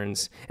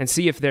patterns and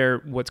see if they're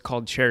what's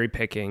called cherry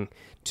picking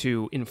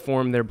to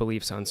inform their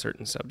beliefs on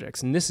certain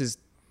subjects. And this is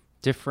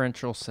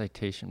differential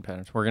citation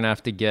patterns. We're going to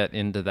have to get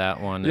into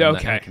that one in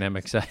the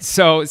academic side.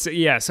 So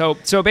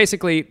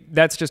basically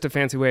that's just a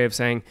fancy way of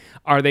saying,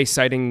 are they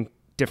citing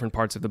different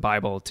parts of the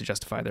Bible to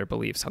justify their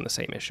beliefs on the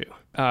same issue?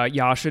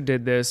 Yasha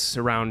did this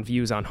around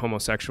views on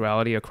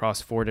homosexuality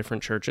across 4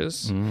 different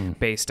churches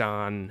based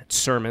on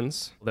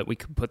sermons that we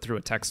could put through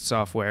a text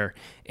software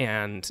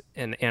and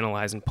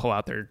analyze and pull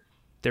out their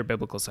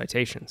biblical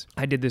citations.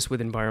 I did this with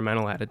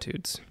environmental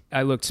attitudes.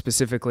 I looked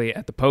specifically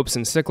at the Pope's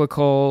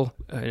encyclical,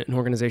 an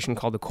organization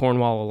called the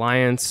Cornwall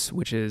Alliance,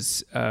 which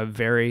is has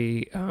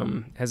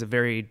a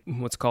very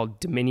what's called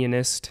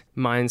dominionist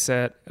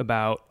mindset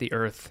about the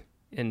earth.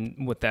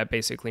 And what that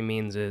basically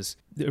means is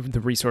the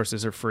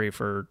resources are free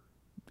for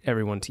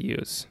everyone to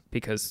use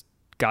because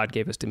God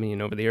gave us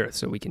dominion over the earth,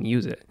 so we can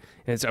use it.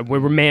 And we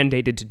were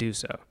mandated to do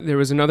so. There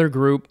was another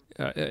group,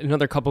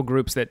 another couple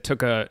groups that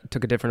took a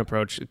different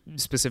approach,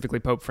 specifically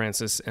Pope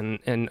Francis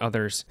and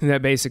others,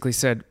 that basically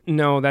said,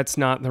 no, that's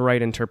not the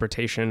right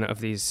interpretation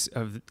of the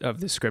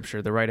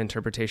Scripture. The right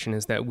interpretation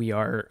is that we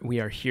are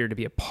here to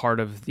be a part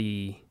of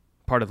the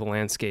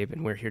landscape,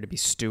 and we're here to be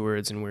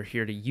stewards, and we're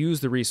here to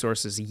use the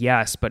resources,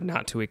 yes, but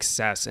not to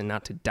excess and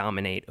not to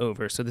dominate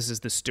over. So this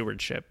is the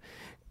stewardship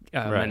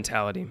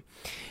mentality.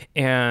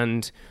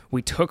 And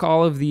we took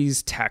all of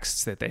these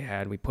texts that they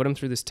had, we put them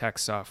through this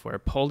text software,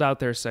 pulled out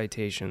their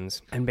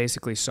citations, and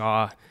basically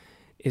saw,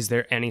 is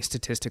there any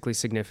statistically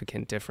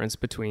significant difference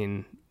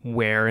between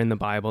where in the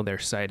Bible they're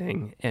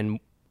citing and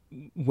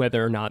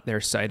whether or not they're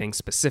citing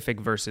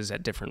specific verses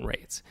at different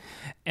rates.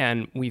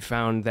 And we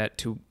found that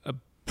to a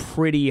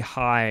pretty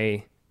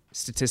high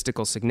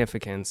statistical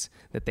significance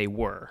that they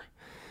were.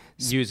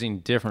 Using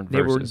different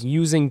verses. They were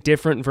using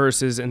different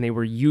verses, and they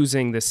were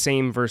using the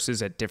same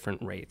verses at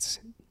different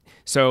rates.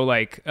 So,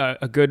 like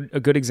a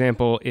good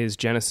example is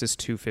Genesis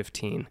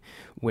 2:15,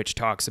 which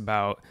talks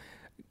about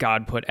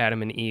God put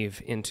Adam and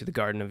Eve into the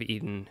Garden of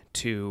Eden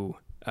to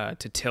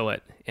till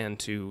it and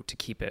to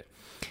keep it,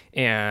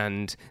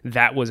 and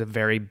that was a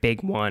very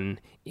big one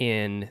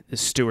in the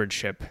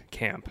stewardship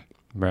camp.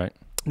 Right.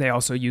 They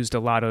also used a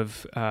lot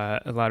of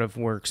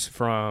works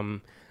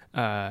from.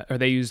 Or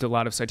they used a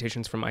lot of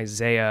citations from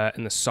Isaiah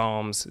and the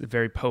Psalms,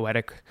 very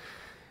poetic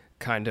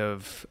kind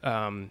of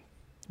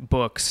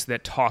books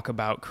that talk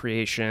about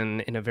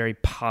creation in a very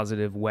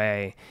positive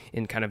way,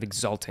 in kind of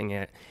exalting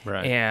it.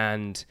 Right.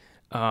 And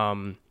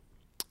the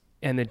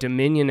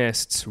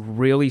Dominionists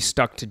really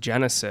stuck to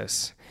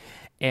Genesis,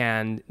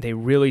 and they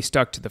really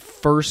stuck to the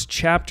first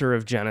chapter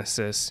of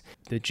Genesis.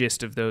 The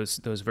gist of those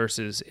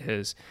verses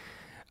is,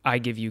 I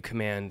give you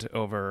command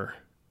over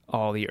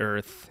all the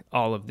earth,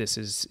 all of this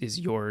is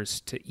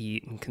yours to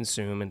eat and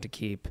consume and to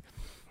keep.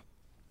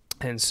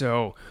 And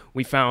so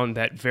we found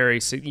that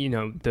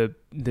the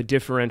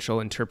differential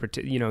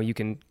interpretation, you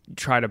can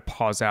try to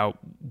pause out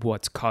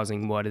what's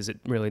causing what. Is it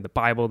really the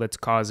Bible that's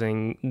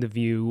causing the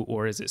view,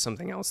 or is it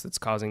something else that's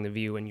causing the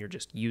view and you're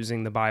just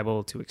using the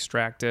Bible to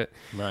extract it?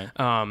 Right.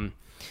 And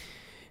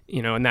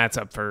that's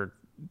up for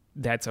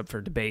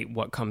debate,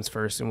 what comes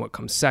first and what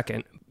comes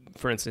second.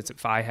 For instance,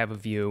 if I have a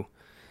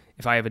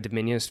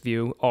dominionist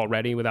view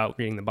already without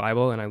reading the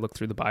Bible, and I look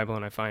through the Bible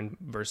and I find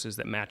verses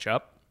that match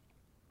up,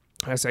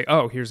 I say,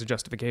 oh, here's a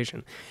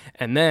justification.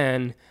 And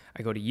then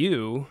I go to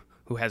you,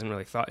 who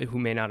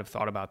may not have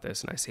thought about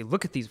this, and I say,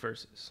 look at these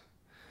verses.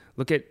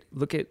 Look at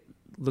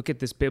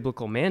this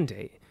biblical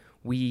mandate.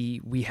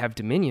 We have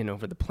dominion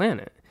over the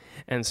planet.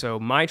 And so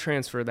my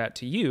transferring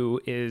of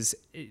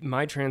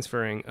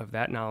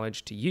that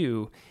knowledge to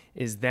you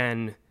is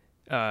then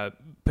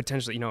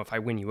potentially, if I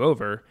win you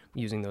over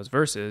using those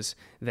verses,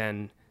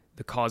 then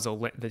the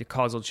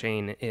causal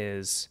chain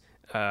is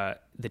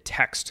the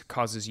text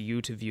causes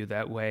you to view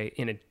that way,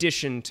 in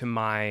addition to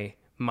my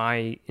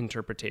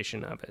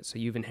interpretation of it. So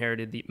you've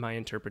inherited my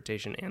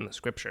interpretation and the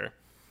Scripture.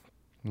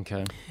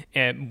 Okay.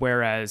 And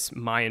whereas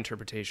my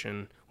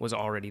interpretation was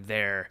already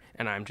there,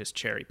 and I'm just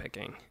cherry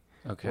picking.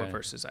 what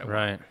verses I want.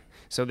 Right.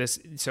 So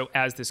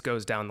as this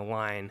goes down the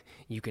line,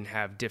 you can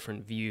have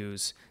different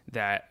views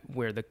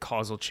where the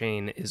causal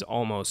chain is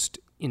almost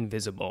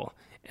invisible,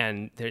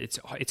 and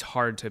it's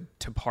hard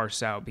to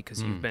parse out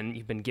because you've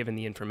been given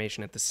the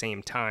information at the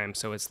same time.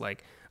 So it's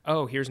like,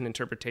 oh, here's an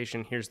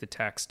interpretation, here's the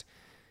text,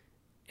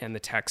 and the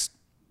text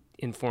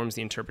informs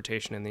the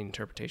interpretation, and the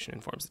interpretation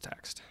informs the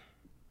text.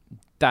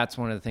 That's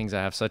one of the things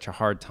I have such a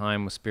hard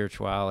time with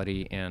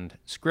spirituality and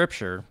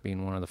Scripture,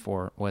 being one of the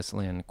 4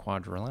 Wesleyan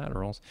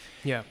quadrilaterals,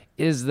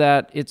 is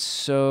that it's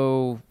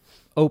so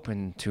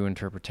open to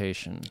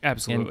interpretation.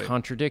 Absolutely. And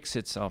contradicts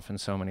itself in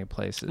so many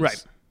places.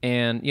 Right.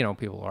 And,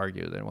 people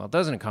argue that, well,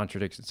 doesn't it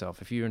contradict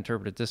itself if you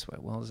interpret it this way?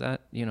 Well, is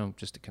that,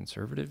 just a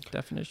conservative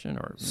definition?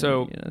 Or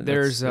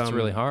there's that's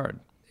really hard.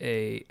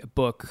 A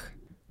book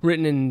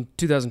written in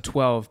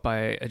 2012 by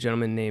a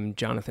gentleman named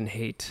Jonathan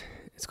Haidt.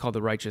 It's called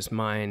The Righteous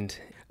Mind.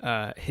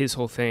 His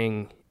whole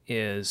thing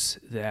is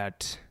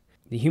that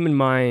the human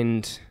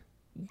mind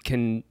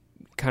can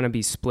kind of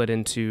be split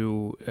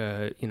into,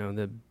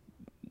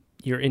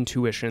 your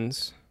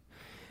intuitions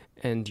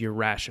and your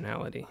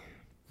rationality.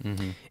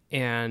 Mm-hmm.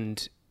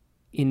 And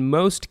in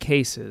most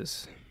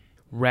cases,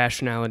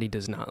 rationality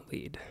does not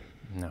lead.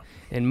 No.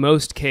 In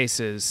most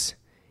cases,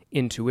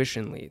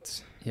 intuition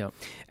leads. Yep.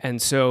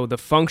 And so the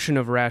function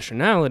of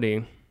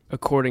rationality,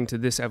 according to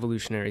this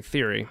evolutionary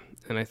theory,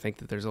 and I think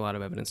that there's a lot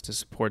of evidence to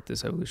support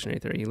this evolutionary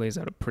theory, he lays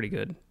out a pretty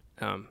good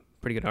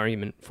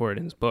argument for it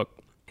in his book,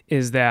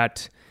 is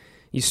that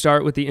you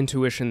start with the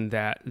intuition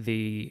that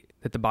the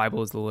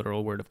Bible is the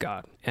literal word of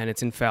God, and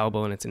it's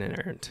infallible and it's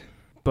inerrant.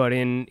 But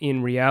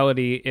in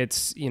reality,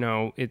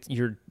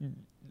 you're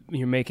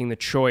making the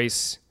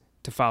choice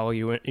to follow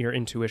your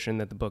intuition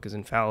that the book is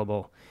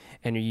infallible,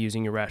 and you're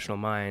using your rational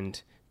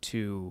mind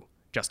to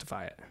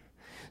justify it.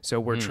 So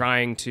we're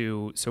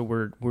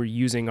we're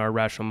using our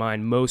rational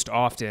mind most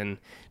often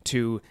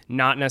to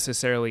not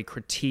necessarily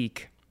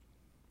critique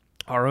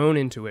our own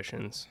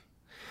intuitions,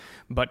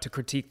 but to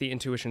critique the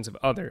intuitions of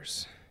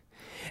others.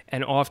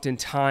 And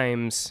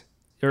oftentimes,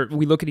 or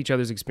we look at each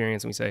other's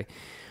experience and we say,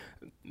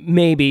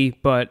 maybe,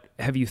 but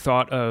have you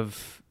thought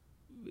of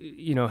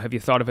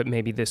it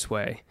maybe this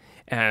way?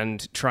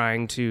 And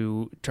trying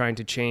to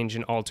change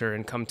and alter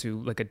and come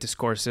to like a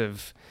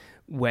discursive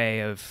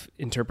way of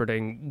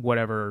interpreting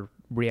whatever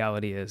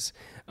reality is,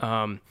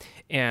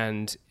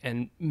 and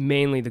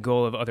mainly the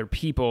goal of other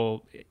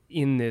people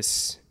in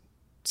this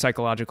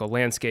psychological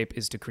landscape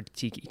is to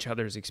critique each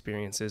other's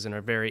experiences and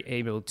are very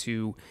able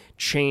to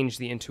change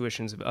the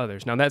intuitions of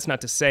others. Now, that's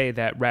not to say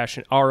that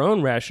our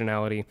own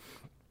rationality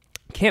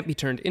can't be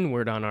turned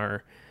inward on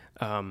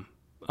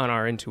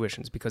our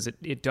intuitions, because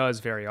it does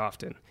very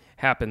often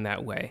happen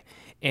that way.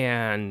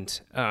 And,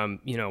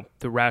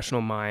 the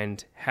rational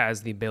mind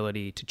has the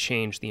ability to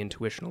change the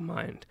intuitional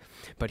mind.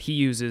 But he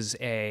uses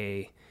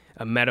a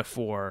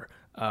metaphor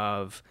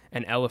of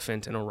an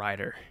elephant and a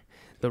rider.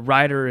 The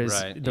rider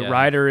is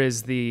rider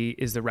is the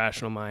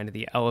rational mind.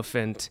 The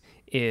elephant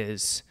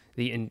is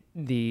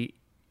the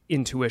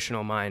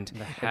intuitional mind.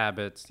 The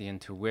habits, the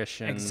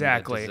intuition,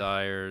 exactly. The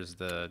desires,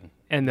 the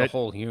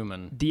whole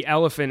human. The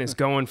elephant is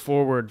going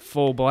forward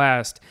full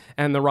blast,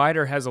 and the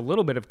rider has a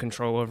little bit of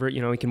control over it.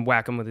 He can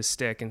whack him with his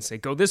stick and say,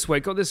 "Go this way,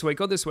 go this way,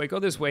 go this way, go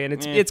this way," and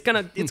it's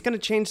gonna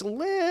change a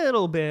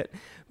little bit,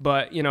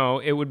 but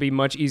it would be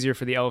much easier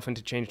for the elephant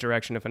to change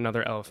direction if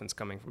another elephant's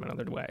coming from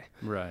another way.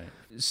 Right.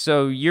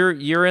 So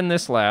you're in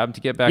this lab,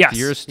 to get back to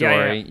your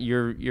story.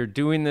 Yeah. You're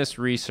doing this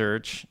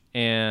research,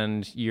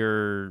 and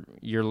you're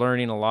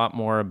learning a lot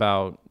more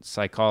about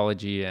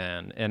psychology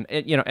and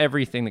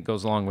everything that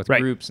goes along with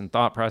groups and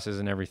thought process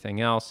and everything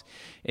else.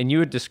 And you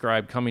had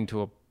described coming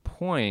to a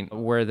point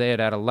where they had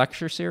a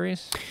lecture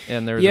series,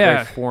 and there's a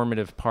very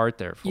formative part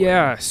there for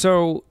you.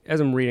 So as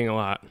I'm reading a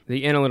lot,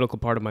 the analytical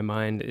part of my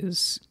mind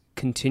is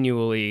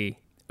continually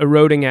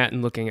eroding at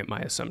and looking at my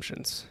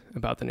assumptions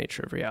about the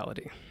nature of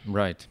reality.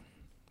 Right.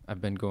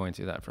 I've been going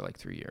through that for like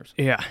 3 years.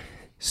 Yeah.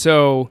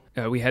 So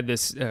we had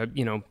this,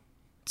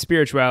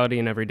 spirituality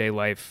and everyday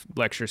life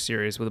lecture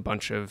series with a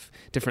bunch of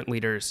different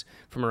leaders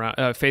from around,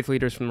 faith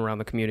leaders from around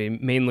the community,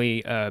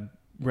 mainly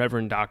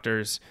reverend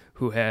doctors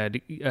who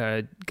had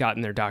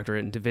gotten their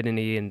doctorate in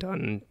divinity and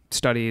done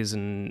studies,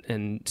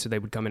 and so they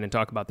would come in and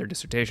talk about their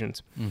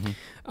dissertations.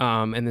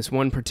 Mm-hmm. And this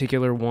one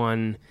particular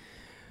one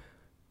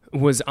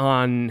was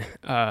on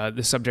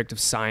the subject of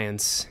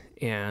science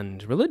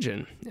and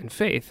religion and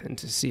faith, and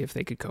to see if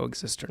they could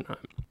coexist or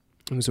not.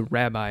 It was a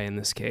rabbi in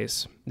this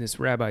case. This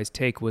rabbi's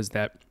take was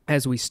that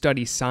as we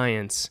study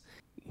science,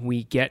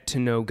 we get to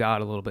know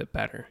God a little bit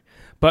better.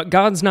 But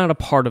God's not a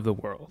part of the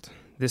world.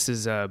 This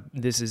is a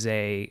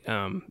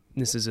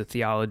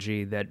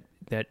theology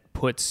that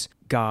puts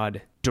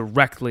God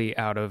directly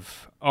out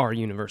of our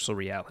universal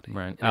reality.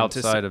 Right,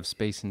 outside of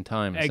space and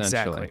time,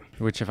 essentially. Exactly.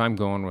 Which, if I'm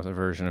going with a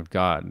version of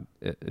God,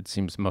 it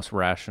seems most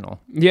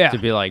rational. Yeah. To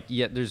be like,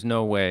 there's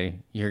no way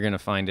you're going to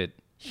find it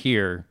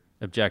here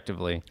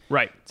objectively.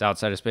 Right. It's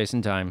outside of space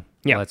and time.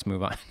 Yeah. Let's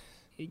move on.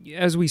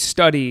 As we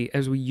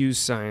use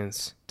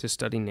science to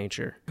study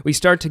nature, we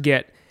start to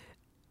get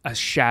a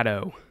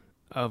shadow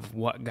of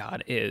what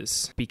God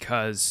is,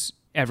 because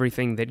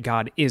everything that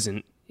God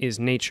isn't is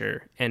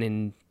nature. And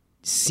in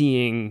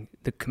seeing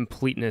the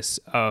completeness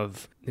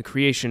of the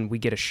creation, we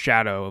get a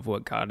shadow of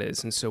what God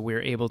is. And so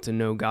we're able to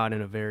know God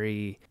in a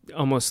very,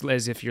 almost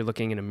as if you're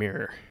looking in a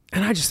mirror.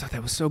 And I just thought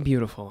that was so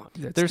beautiful.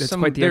 That's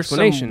quite the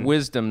explanation. Some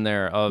wisdom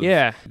there of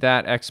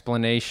that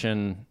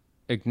explanation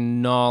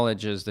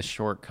acknowledges the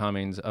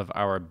shortcomings of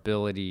our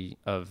ability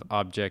of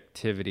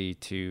objectivity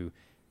to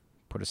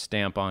put a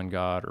stamp on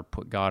God or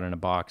put God in a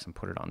box and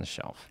put it on the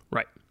shelf.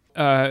 Right.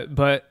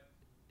 But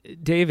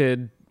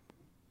David,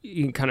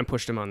 you kind of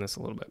pushed him on this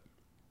a little bit.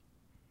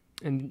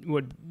 And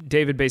what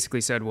David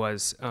basically said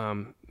was,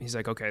 he's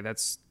like, okay,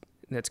 that's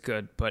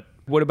good, but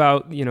what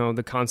about,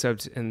 the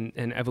concept and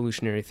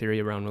evolutionary theory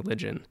around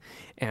religion,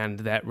 and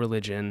that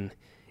religion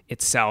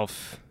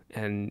itself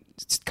and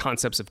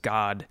concepts of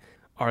God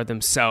are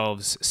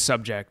themselves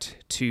subject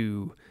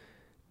to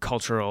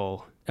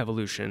cultural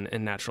evolution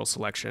and natural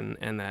selection,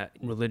 and that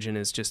religion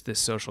is just this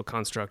social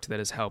construct that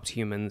has helped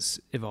humans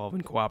evolve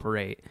and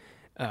cooperate.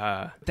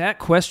 That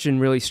question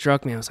really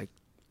struck me. I was like,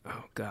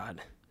 oh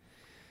God,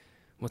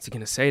 what's he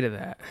going to say to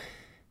that?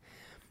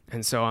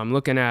 And so I'm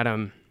looking at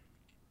him.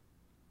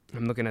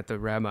 I'm looking at the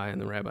rabbi,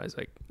 and the rabbi's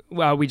like,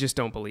 well, we just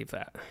don't believe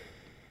that.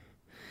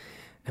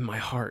 And my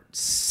heart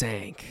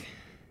sank,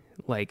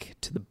 like,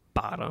 to the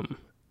bottom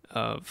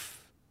of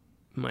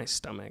my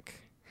stomach.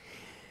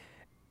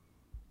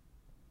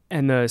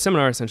 And the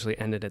seminar essentially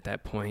ended at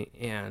that point,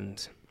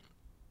 and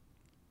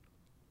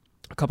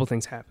a couple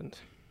things happened.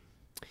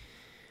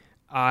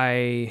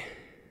 I,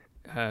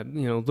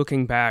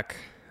 looking back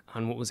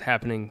on what was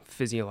happening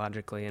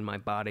physiologically in my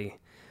body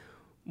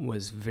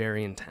was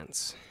very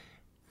intense.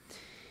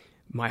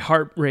 My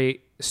heart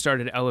rate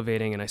started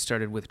elevating, and I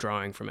started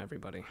withdrawing from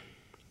everybody.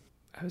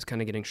 I was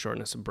kind of getting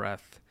shortness of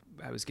breath.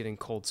 I was getting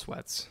cold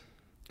sweats.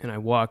 And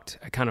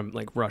I kind of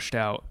like rushed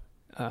out,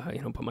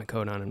 put my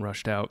coat on and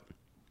rushed out.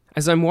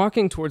 As I'm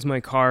walking towards my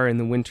car in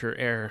the winter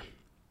air,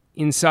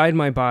 inside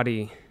my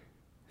body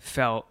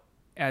felt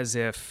as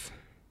if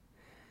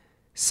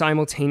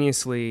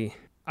simultaneously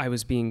I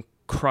was being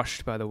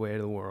crushed by the weight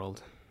of the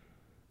world,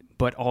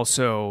 but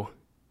also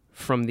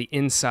from the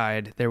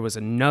inside there was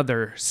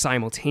another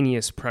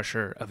simultaneous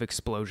pressure of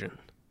explosion.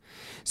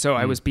 So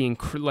I was being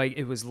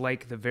it was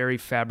like the very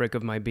fabric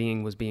of my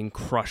being was being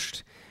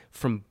crushed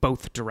from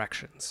both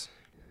directions.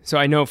 So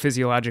I know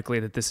physiologically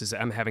that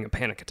I'm having a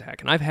panic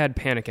attack, and I've had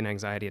panic and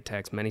anxiety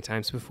attacks many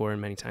times before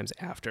and many times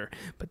after,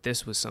 but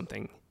this was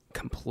something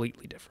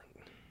completely different.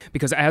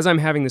 Because as I'm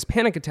having this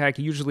panic attack,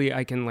 usually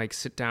I can like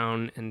sit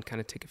down and kind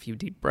of take a few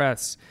deep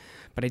breaths,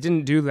 but I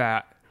didn't do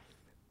that,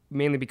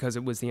 mainly because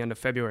it was the end of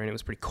February and it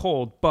was pretty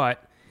cold.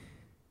 But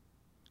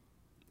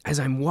as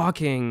I'm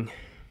walking,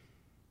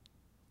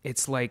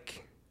 it's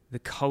like the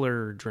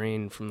color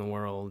drained from the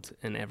world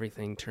and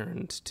everything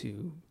turned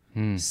to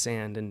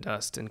sand and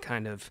dust and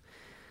kind of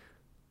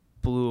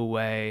blew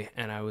away.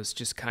 And I was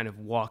just kind of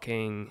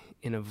walking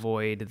in a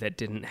void that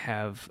didn't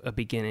have a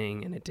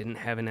beginning, and it didn't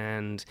have an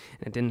end,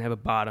 and it didn't have a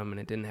bottom,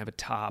 and it didn't have a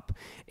top.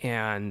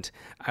 And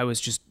I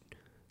was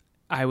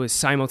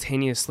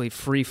simultaneously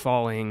free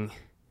falling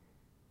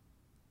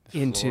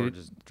into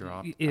just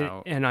dropped it,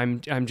 out. and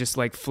I'm just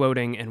like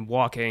floating and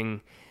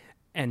walking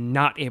and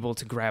not able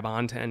to grab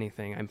onto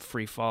anything. I'm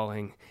free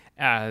falling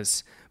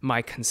as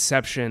my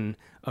conception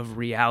of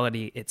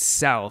reality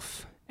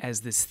itself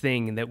as this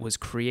thing that was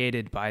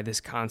created by this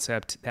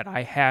concept that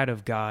I had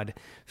of God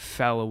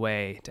fell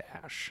away to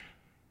ash.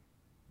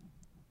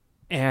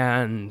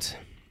 And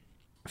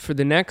for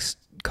the next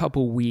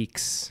couple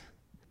weeks,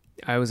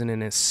 I was in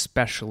an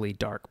especially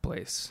dark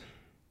place.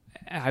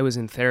 I was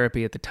in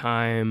therapy at the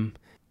time.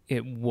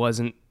 It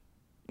was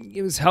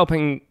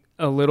helping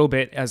a little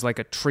bit as like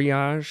a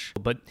triage,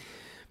 but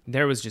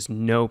there was just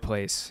no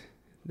place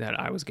that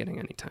I was getting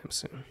anytime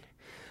soon.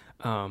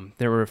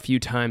 There were a few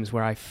times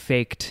where I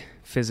faked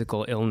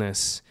physical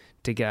illness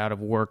to get out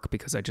of work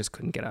because I just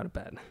couldn't get out of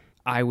bed.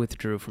 I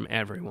withdrew from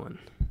everyone.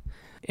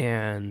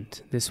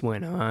 And this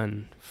went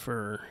on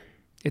for,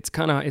 it's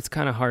kind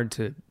of hard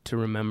to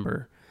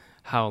remember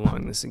how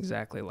long this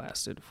exactly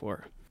lasted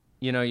for.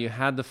 You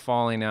had the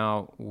falling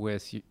out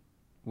with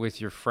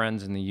your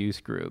friends in the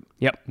youth group.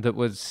 Yep.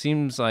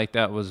 Seems like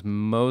that was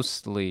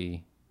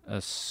mostly a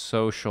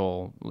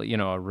social,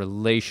 a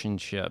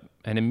relationship,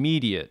 an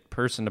immediate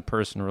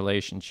person-to-person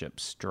relationship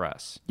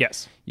stress.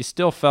 Yes. You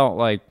still felt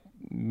like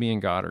me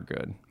and God are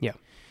good. Yeah.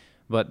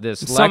 But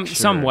this lecture,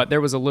 somewhat,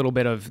 there was a little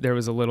bit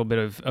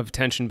of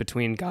tension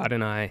between God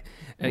and I.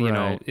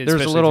 Right.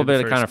 There's a little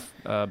bit of kind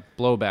of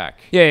blowback.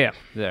 Yeah.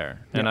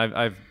 There, and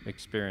I've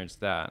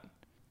experienced that.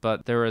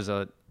 But there was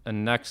a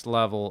next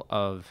level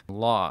of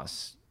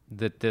loss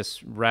that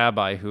this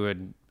rabbi who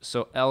had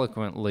so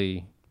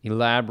eloquently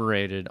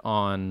elaborated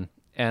on,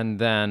 and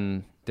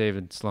then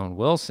David Sloan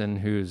Wilson,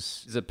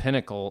 who's the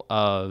pinnacle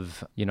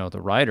of,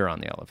 the rider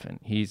on the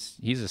elephant. He's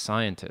a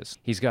scientist.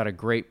 He's got a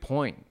great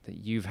point that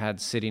you've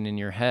had sitting in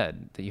your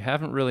head that you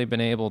haven't really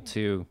been able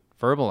to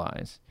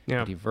verbalize. Yeah.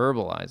 But he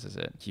verbalizes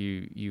it.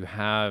 You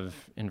have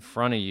in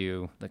front of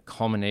you the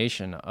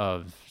culmination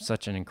of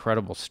such an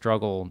incredible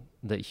struggle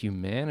that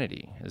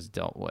humanity has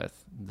dealt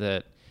with,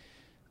 that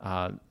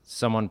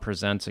someone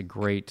presents a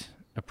great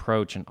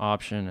approach and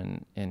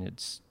option, and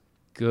it's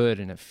good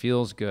and it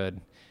feels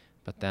good,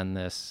 but then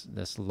this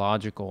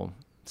logical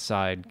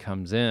side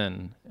comes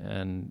in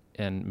and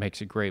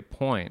makes a great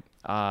point.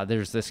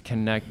 There's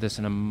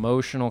an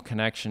emotional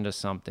connection to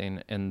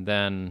something, and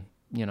then,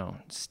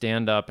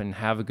 stand up and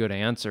have a good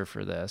answer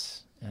for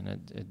this. And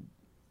it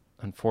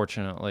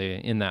unfortunately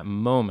in that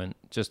moment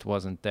just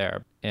wasn't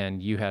there,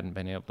 and you hadn't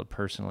been able to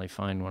personally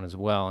find one as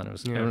well. And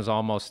it was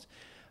almost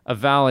a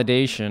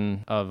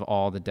validation of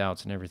all the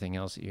doubts and everything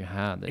else that you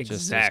had. That Exactly.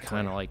 Just is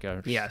kind of like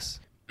a... Yes.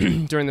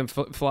 During the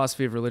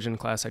philosophy of religion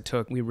class I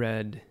took, we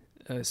read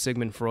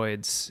Sigmund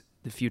Freud's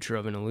The Future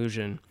of an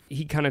Illusion.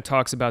 He kind of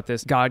talks about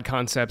this. God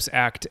concepts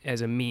act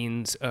as a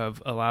means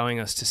of allowing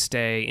us to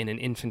stay in an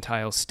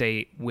infantile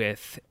state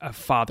with a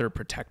father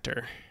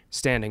protector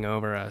standing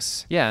over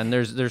us. Yeah, and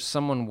there's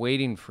someone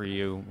waiting for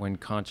you when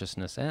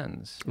consciousness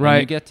ends. Right.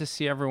 And you get to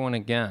see everyone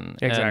again.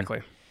 Exactly.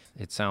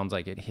 And it sounds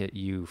like it hit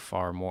you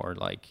far more,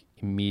 like,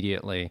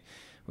 immediately.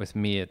 With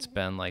me, it's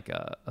been like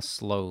a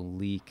slow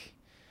leak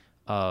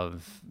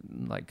of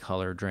like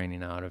color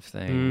draining out of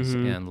things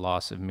and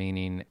loss of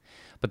meaning.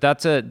 But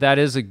that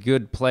is a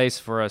good place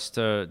for us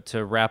to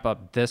wrap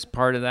up this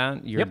part of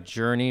that. Your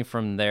journey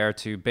from there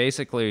to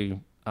basically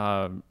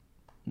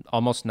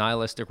almost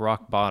nihilistic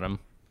rock bottom.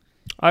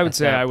 I would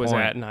say I was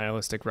at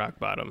nihilistic rock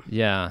bottom.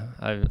 Yeah,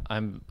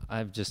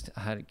 I've just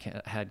had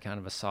kind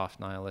of a soft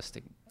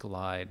nihilistic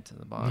glide to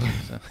the bottom.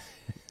 So.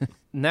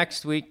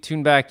 Next week,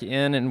 tune back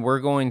in, and we're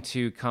going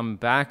to come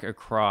back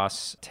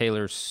across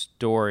Taylor's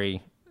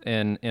story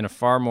in a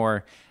far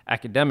more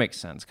academic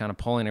sense, kind of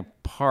pulling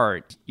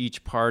apart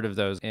each part of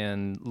those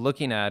and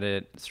looking at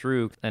it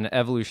through an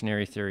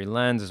evolutionary theory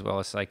lens, as well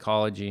as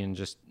psychology, and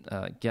just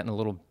getting a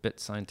little bit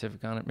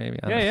scientific on it, maybe.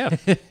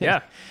 Yeah,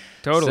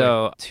 totally.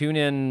 So tune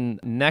in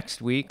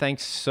next week.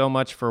 Thanks so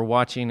much for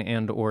watching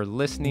and or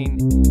listening.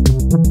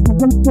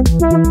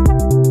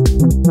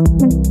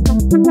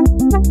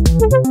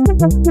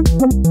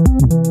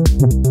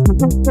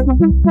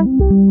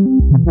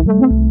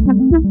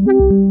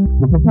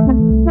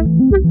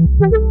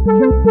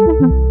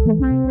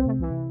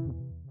 Thank you.